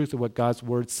for the truth of what God's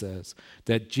word says,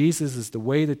 that Jesus is the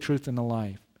way, the truth, and the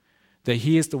life, that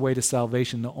he is the way to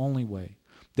salvation, the only way,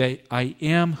 that I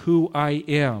am who I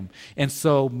am. And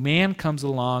so man comes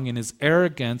along in his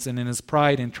arrogance and in his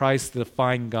pride and tries to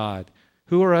define God.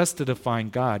 Who are us to define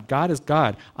God? God is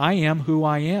God. I am who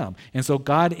I am. And so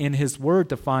God in his word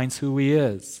defines who he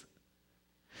is.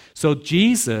 So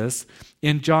Jesus,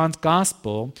 in John's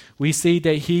gospel, we see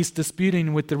that he's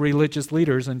disputing with the religious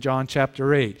leaders in John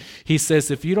chapter 8. He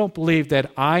says, if you don't believe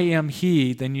that I am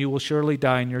he, then you will surely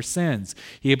die in your sins.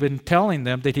 He had been telling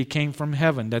them that he came from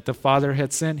heaven, that the Father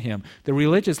had sent him. The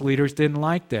religious leaders didn't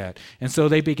like that. And so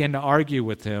they began to argue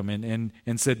with him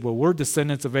and said, well, we're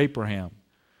descendants of Abraham.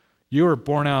 You were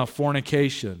born out of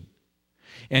fornication.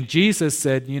 And Jesus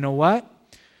said, you know what?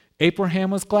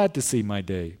 Abraham was glad to see my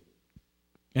day.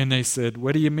 And they said,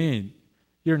 what do you mean?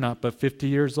 You're not but 50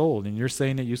 years old, and you're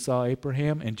saying that you saw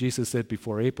Abraham? And Jesus said,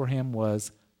 before Abraham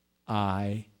was,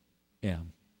 I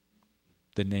am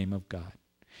the name of God.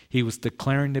 He was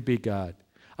declaring to be God.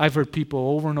 I've heard people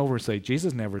over and over say,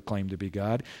 Jesus never claimed to be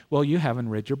God. Well, you haven't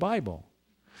read your Bible.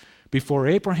 Before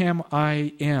Abraham,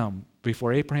 I am.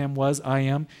 Before Abraham was, I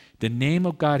am. The name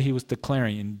of God he was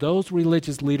declaring. And those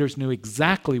religious leaders knew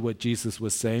exactly what Jesus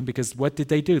was saying, because what did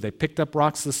they do? They picked up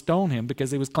rocks to stone him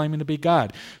because he was claiming to be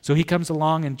God. So he comes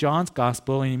along in John's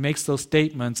gospel and he makes those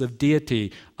statements of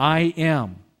deity. I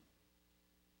am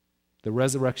the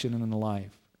resurrection and the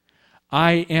life.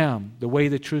 I am the way,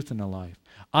 the truth, and the life.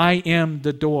 I am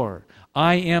the door.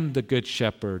 I am the good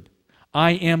shepherd.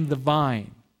 I am the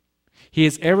vine. He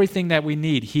is everything that we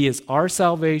need. He is our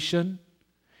salvation.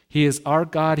 He is our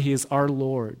God. He is our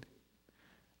Lord.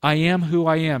 I am who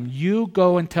I am. You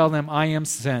go and tell them I am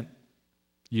sent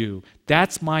you.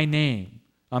 That's my name.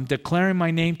 I'm declaring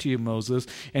my name to you, Moses.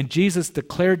 And Jesus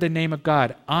declared the name of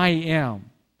God. I am.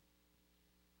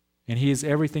 And he is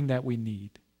everything that we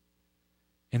need.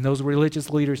 And those religious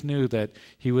leaders knew that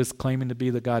he was claiming to be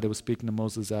the God that was speaking to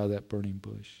Moses out of that burning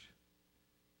bush.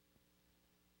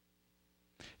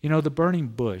 You know, the burning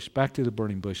bush, back to the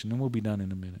burning bush, and then we'll be done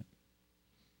in a minute.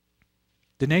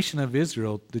 The nation of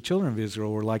Israel, the children of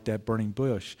Israel, were like that burning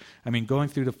bush. I mean, going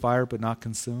through the fire but not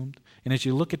consumed. And as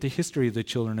you look at the history of the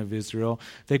children of Israel,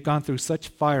 they've gone through such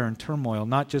fire and turmoil,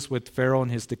 not just with Pharaoh and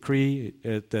his decree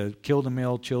to kill the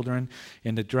male children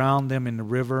and to drown them in the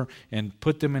river and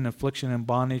put them in affliction and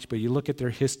bondage, but you look at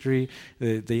their history,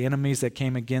 the enemies that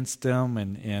came against them,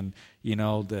 and you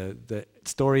know, the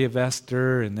story of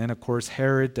Esther, and then, of course,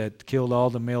 Herod that killed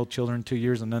all the male children 2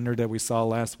 years and under that we saw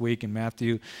last week in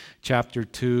Matthew chapter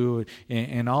 2.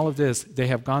 And all of this, they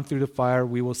have gone through the fire.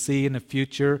 We will see in the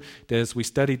future that as we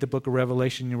studied the book of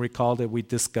Revelation, you recall that we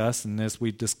discussed, and as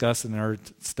we discussed in our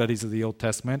studies of the Old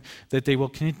Testament, that they will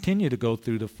continue to go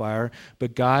through the fire,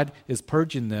 but God is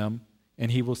purging them,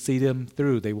 and he will see them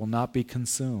through. They will not be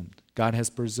consumed. God has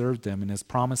preserved them, and his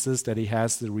promises that he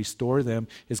has to restore them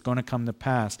is going to come to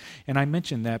pass. And I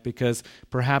mention that because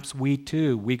perhaps we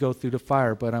too, we go through the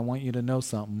fire, but I want you to know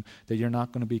something, that you're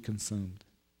not going to be consumed.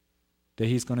 That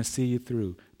he's going to see you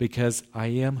through, because I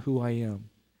am who I am.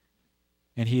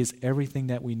 And he is everything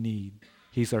that we need.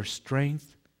 He's our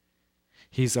strength.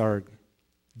 He's our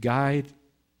guide.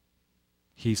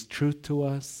 He's truth to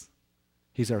us.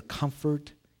 He's our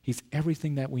comfort. He's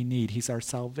everything that we need. He's our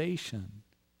salvation.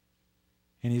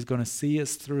 And he's going to see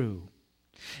us through.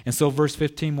 And so verse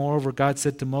 15, moreover, God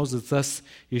said to Moses, thus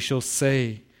you shall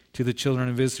say to the children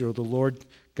of Israel, the Lord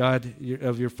God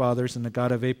of your fathers, and the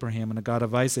God of Abraham, and the God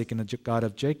of Isaac, and the God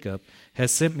of Jacob,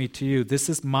 has sent me to you. This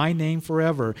is my name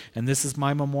forever, and this is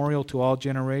my memorial to all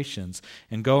generations.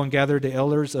 And go and gather the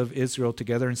elders of Israel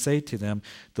together, and say to them,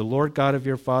 the Lord God of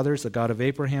your fathers, the God of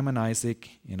Abraham and Isaac,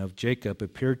 and of Jacob,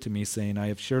 appeared to me, saying, I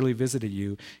have surely visited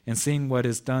you, and seen what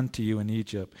is done to you in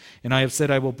Egypt. And I have said,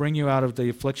 I will bring you out of the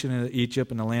affliction of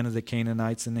Egypt, and the land of the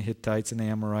Canaanites, and the Hittites, and the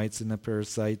Amorites, and the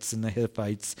Perizzites, and the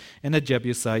Hivites, and the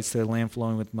Jebusites, to the land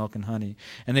flowing with milk and honey.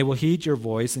 And they will heed your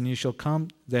voice, and you shall come,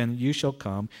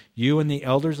 you and the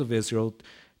elders of Israel,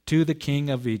 to the king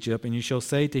of Egypt, and you shall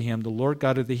say to him, the Lord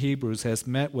God of the Hebrews has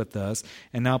met with us,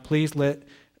 and now please let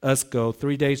us go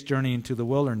 3 days' journey into the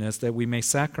wilderness, that we may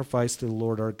sacrifice to the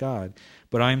Lord our God.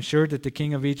 But I am sure that the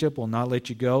king of Egypt will not let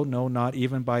you go, no, not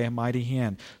even by a mighty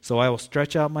hand. So I will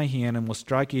stretch out my hand and will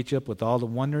strike Egypt with all the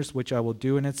wonders which I will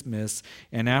do in its midst,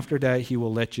 and after that he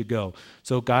will let you go.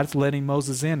 So God's letting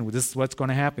Moses in. This is what's going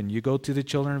to happen. You go to the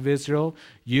children of Israel,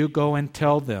 you go and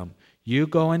tell them. You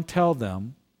go and tell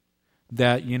them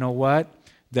that, you know what,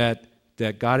 that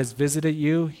God has visited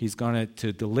you. He's going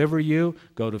to deliver you.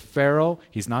 Go to Pharaoh.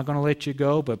 He's not going to let you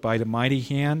go, but by the mighty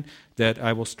hand that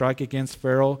I will strike against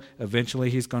Pharaoh,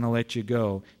 eventually he's going to let you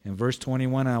go. In verse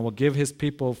 21, I will give his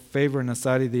people favor in the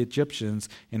sight of the Egyptians,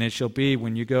 and it shall be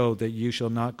when you go that you shall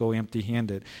not go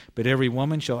empty-handed. But every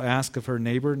woman shall ask of her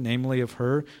neighbor, namely of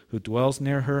her who dwells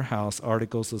near her house,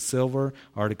 articles of silver,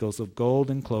 articles of gold,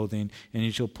 and clothing, and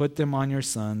you shall put them on your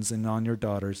sons and on your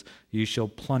daughters. You shall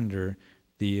plunder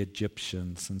the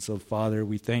Egyptians. And so, Father,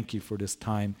 we thank you for this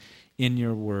time in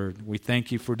your word. We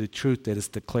thank you for the truth that is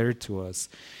declared to us.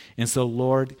 And so,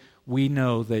 Lord, we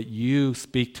know that you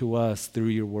speak to us through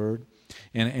your word.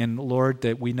 And Lord,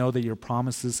 that we know that your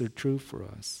promises are true for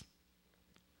us.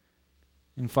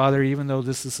 And Father, even though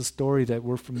this is a story that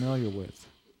we're familiar with,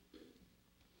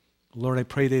 Lord, I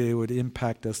pray that it would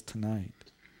impact us tonight.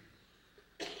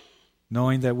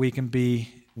 Knowing that we can be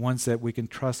ones that we can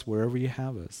trust wherever you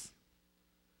have us.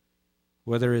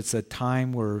 Whether it's a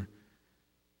time where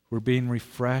we're being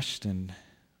refreshed and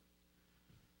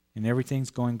and everything's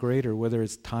going great, or whether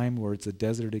it's time where it's a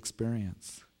desert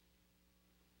experience,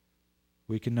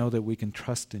 we can know that we can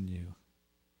trust in you.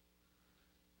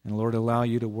 And Lord, allow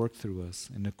you to work through us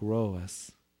and to grow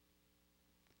us.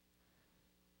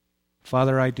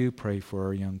 Father, I do pray for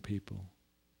our young people.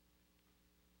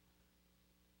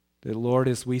 That, Lord,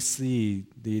 as we see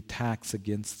the attacks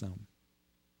against them,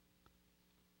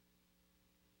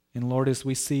 and Lord, as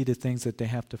we see the things that they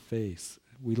have to face,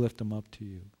 we lift them up to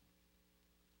you.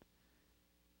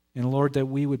 And Lord, that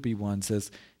we would be ones,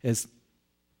 as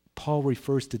Paul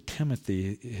refers to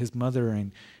Timothy, his mother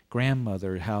and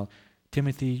grandmother, how,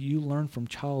 Timothy, you learned from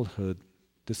childhood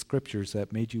the scriptures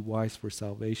that made you wise for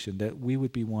salvation, that we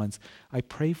would be ones. I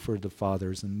pray for the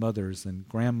fathers and mothers and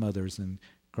grandmothers and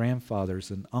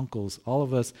grandfathers and uncles, all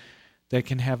of us that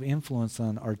can have influence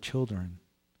on our children.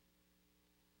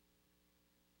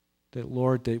 That,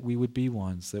 Lord, that we would be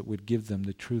ones that would give them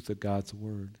the truth of God's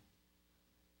word.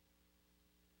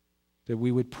 That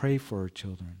we would pray for our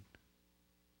children.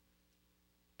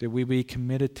 That we be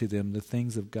committed to them, the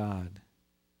things of God.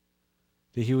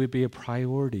 That he would be a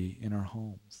priority in our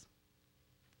homes.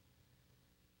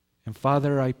 And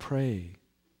Father, I pray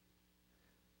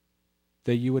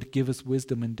that you would give us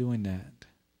wisdom in doing that.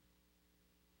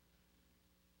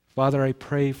 Father, I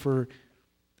pray for,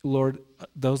 Lord,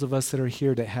 those of us that are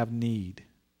here that have need.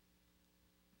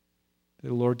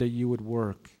 That, Lord, that you would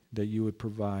work, that you would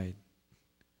provide.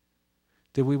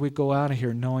 That we would go out of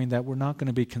here knowing that we're not going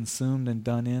to be consumed and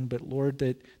done in, but Lord,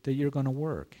 that you're going to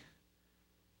work.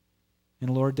 And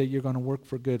Lord, that you're going to work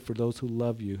for good for those who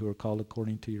love you, who are called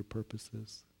according to your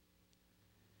purposes.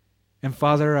 And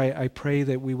Father, I pray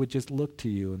that we would just look to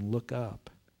you and look up.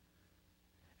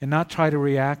 And not try to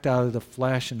react out of the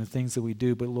flesh and the things that we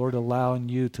do, but Lord, allowing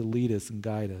you to lead us and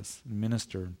guide us and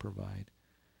minister and provide.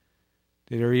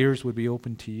 That our ears would be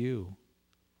open to you.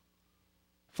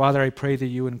 Father, I pray that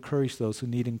you encourage those who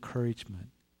need encouragement.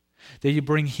 That you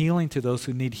bring healing to those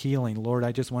who need healing. Lord,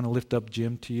 I just want to lift up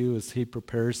Jim to you as he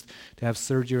prepares to have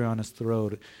surgery on his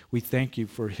throat. We thank you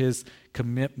for his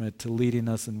commitment to leading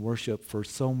us in worship for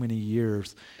so many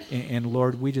years. And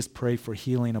Lord, we just pray for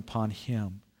healing upon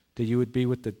him. That you would be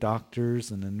with the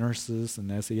doctors and the nurses, and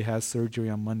as he has surgery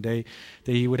on Monday,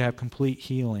 that he would have complete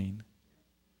healing.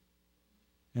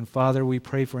 And Father, we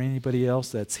pray for anybody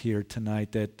else that's here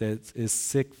tonight that is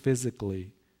sick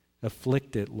physically,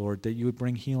 afflicted, Lord, that you would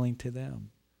bring healing to them.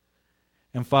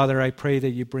 And Father, I pray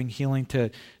that you bring healing to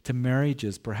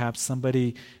marriages, perhaps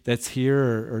somebody that's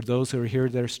here or those who are here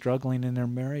that are struggling in their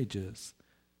marriages,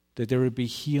 that there would be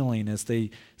healing as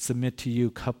they submit to you,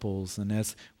 couples, and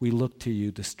as we look to you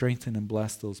to strengthen and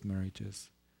bless those marriages.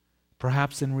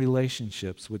 Perhaps in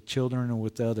relationships with children or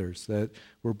with others that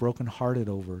we're brokenhearted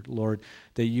over, Lord,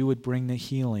 that you would bring the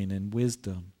healing and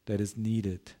wisdom that is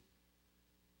needed.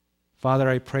 Father,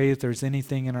 I pray if there's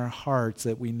anything in our hearts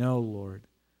that we know, Lord,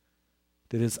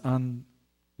 that is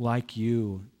unlike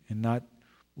you and not,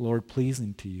 Lord,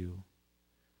 pleasing to you,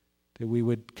 that we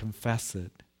would confess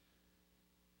it.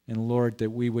 And Lord,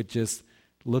 that we would just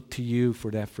look to you for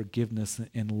that forgiveness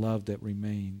and love that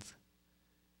remains.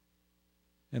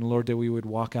 And Lord, that we would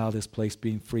walk out of this place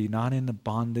being free, not in the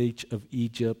bondage of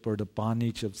Egypt or the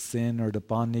bondage of sin or the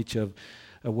bondage of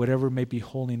whatever may be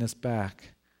holding us back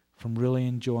from really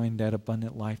enjoying that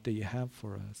abundant life that you have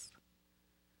for us.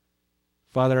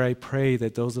 Father, I pray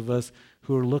that those of us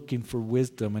who are looking for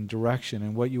wisdom and direction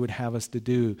and what you would have us to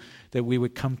do, that we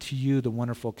would come to you, the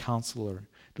wonderful counselor,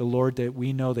 the Lord, that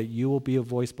we know that you will be a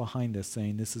voice behind us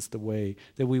saying this is the way,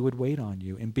 that we would wait on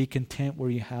you and be content where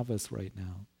you have us right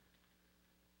now.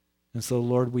 And so,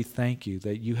 Lord, we thank you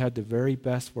that you had the very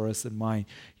best for us in mind.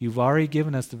 You've already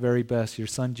given us the very best, your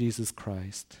Son, Jesus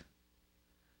Christ.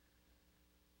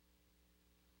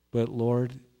 But,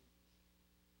 Lord,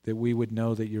 that we would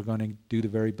know that you're going to do the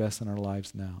very best in our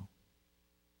lives now.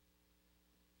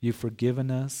 You've forgiven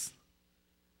us.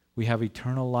 We have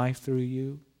eternal life through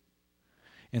you.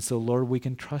 And so, Lord, we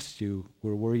can trust you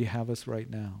where you have us right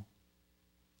now.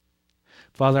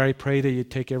 Father, I pray that you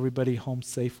take everybody home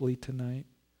safely tonight.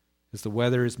 As the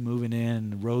weather is moving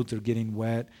in, the roads are getting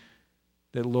wet,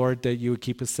 that, Lord, that you would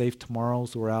keep us safe tomorrow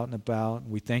as we're out and about.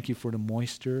 And we thank you for the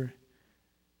moisture.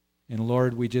 And,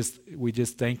 Lord, we just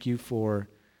thank you for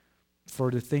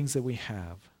the things that we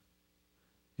have.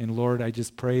 And, Lord, I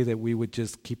just pray that we would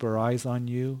just keep our eyes on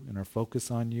you and our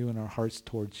focus on you and our hearts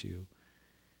towards you.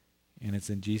 And it's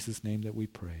in Jesus' name that we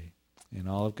pray. And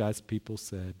all of God's people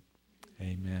said,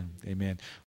 amen. Amen.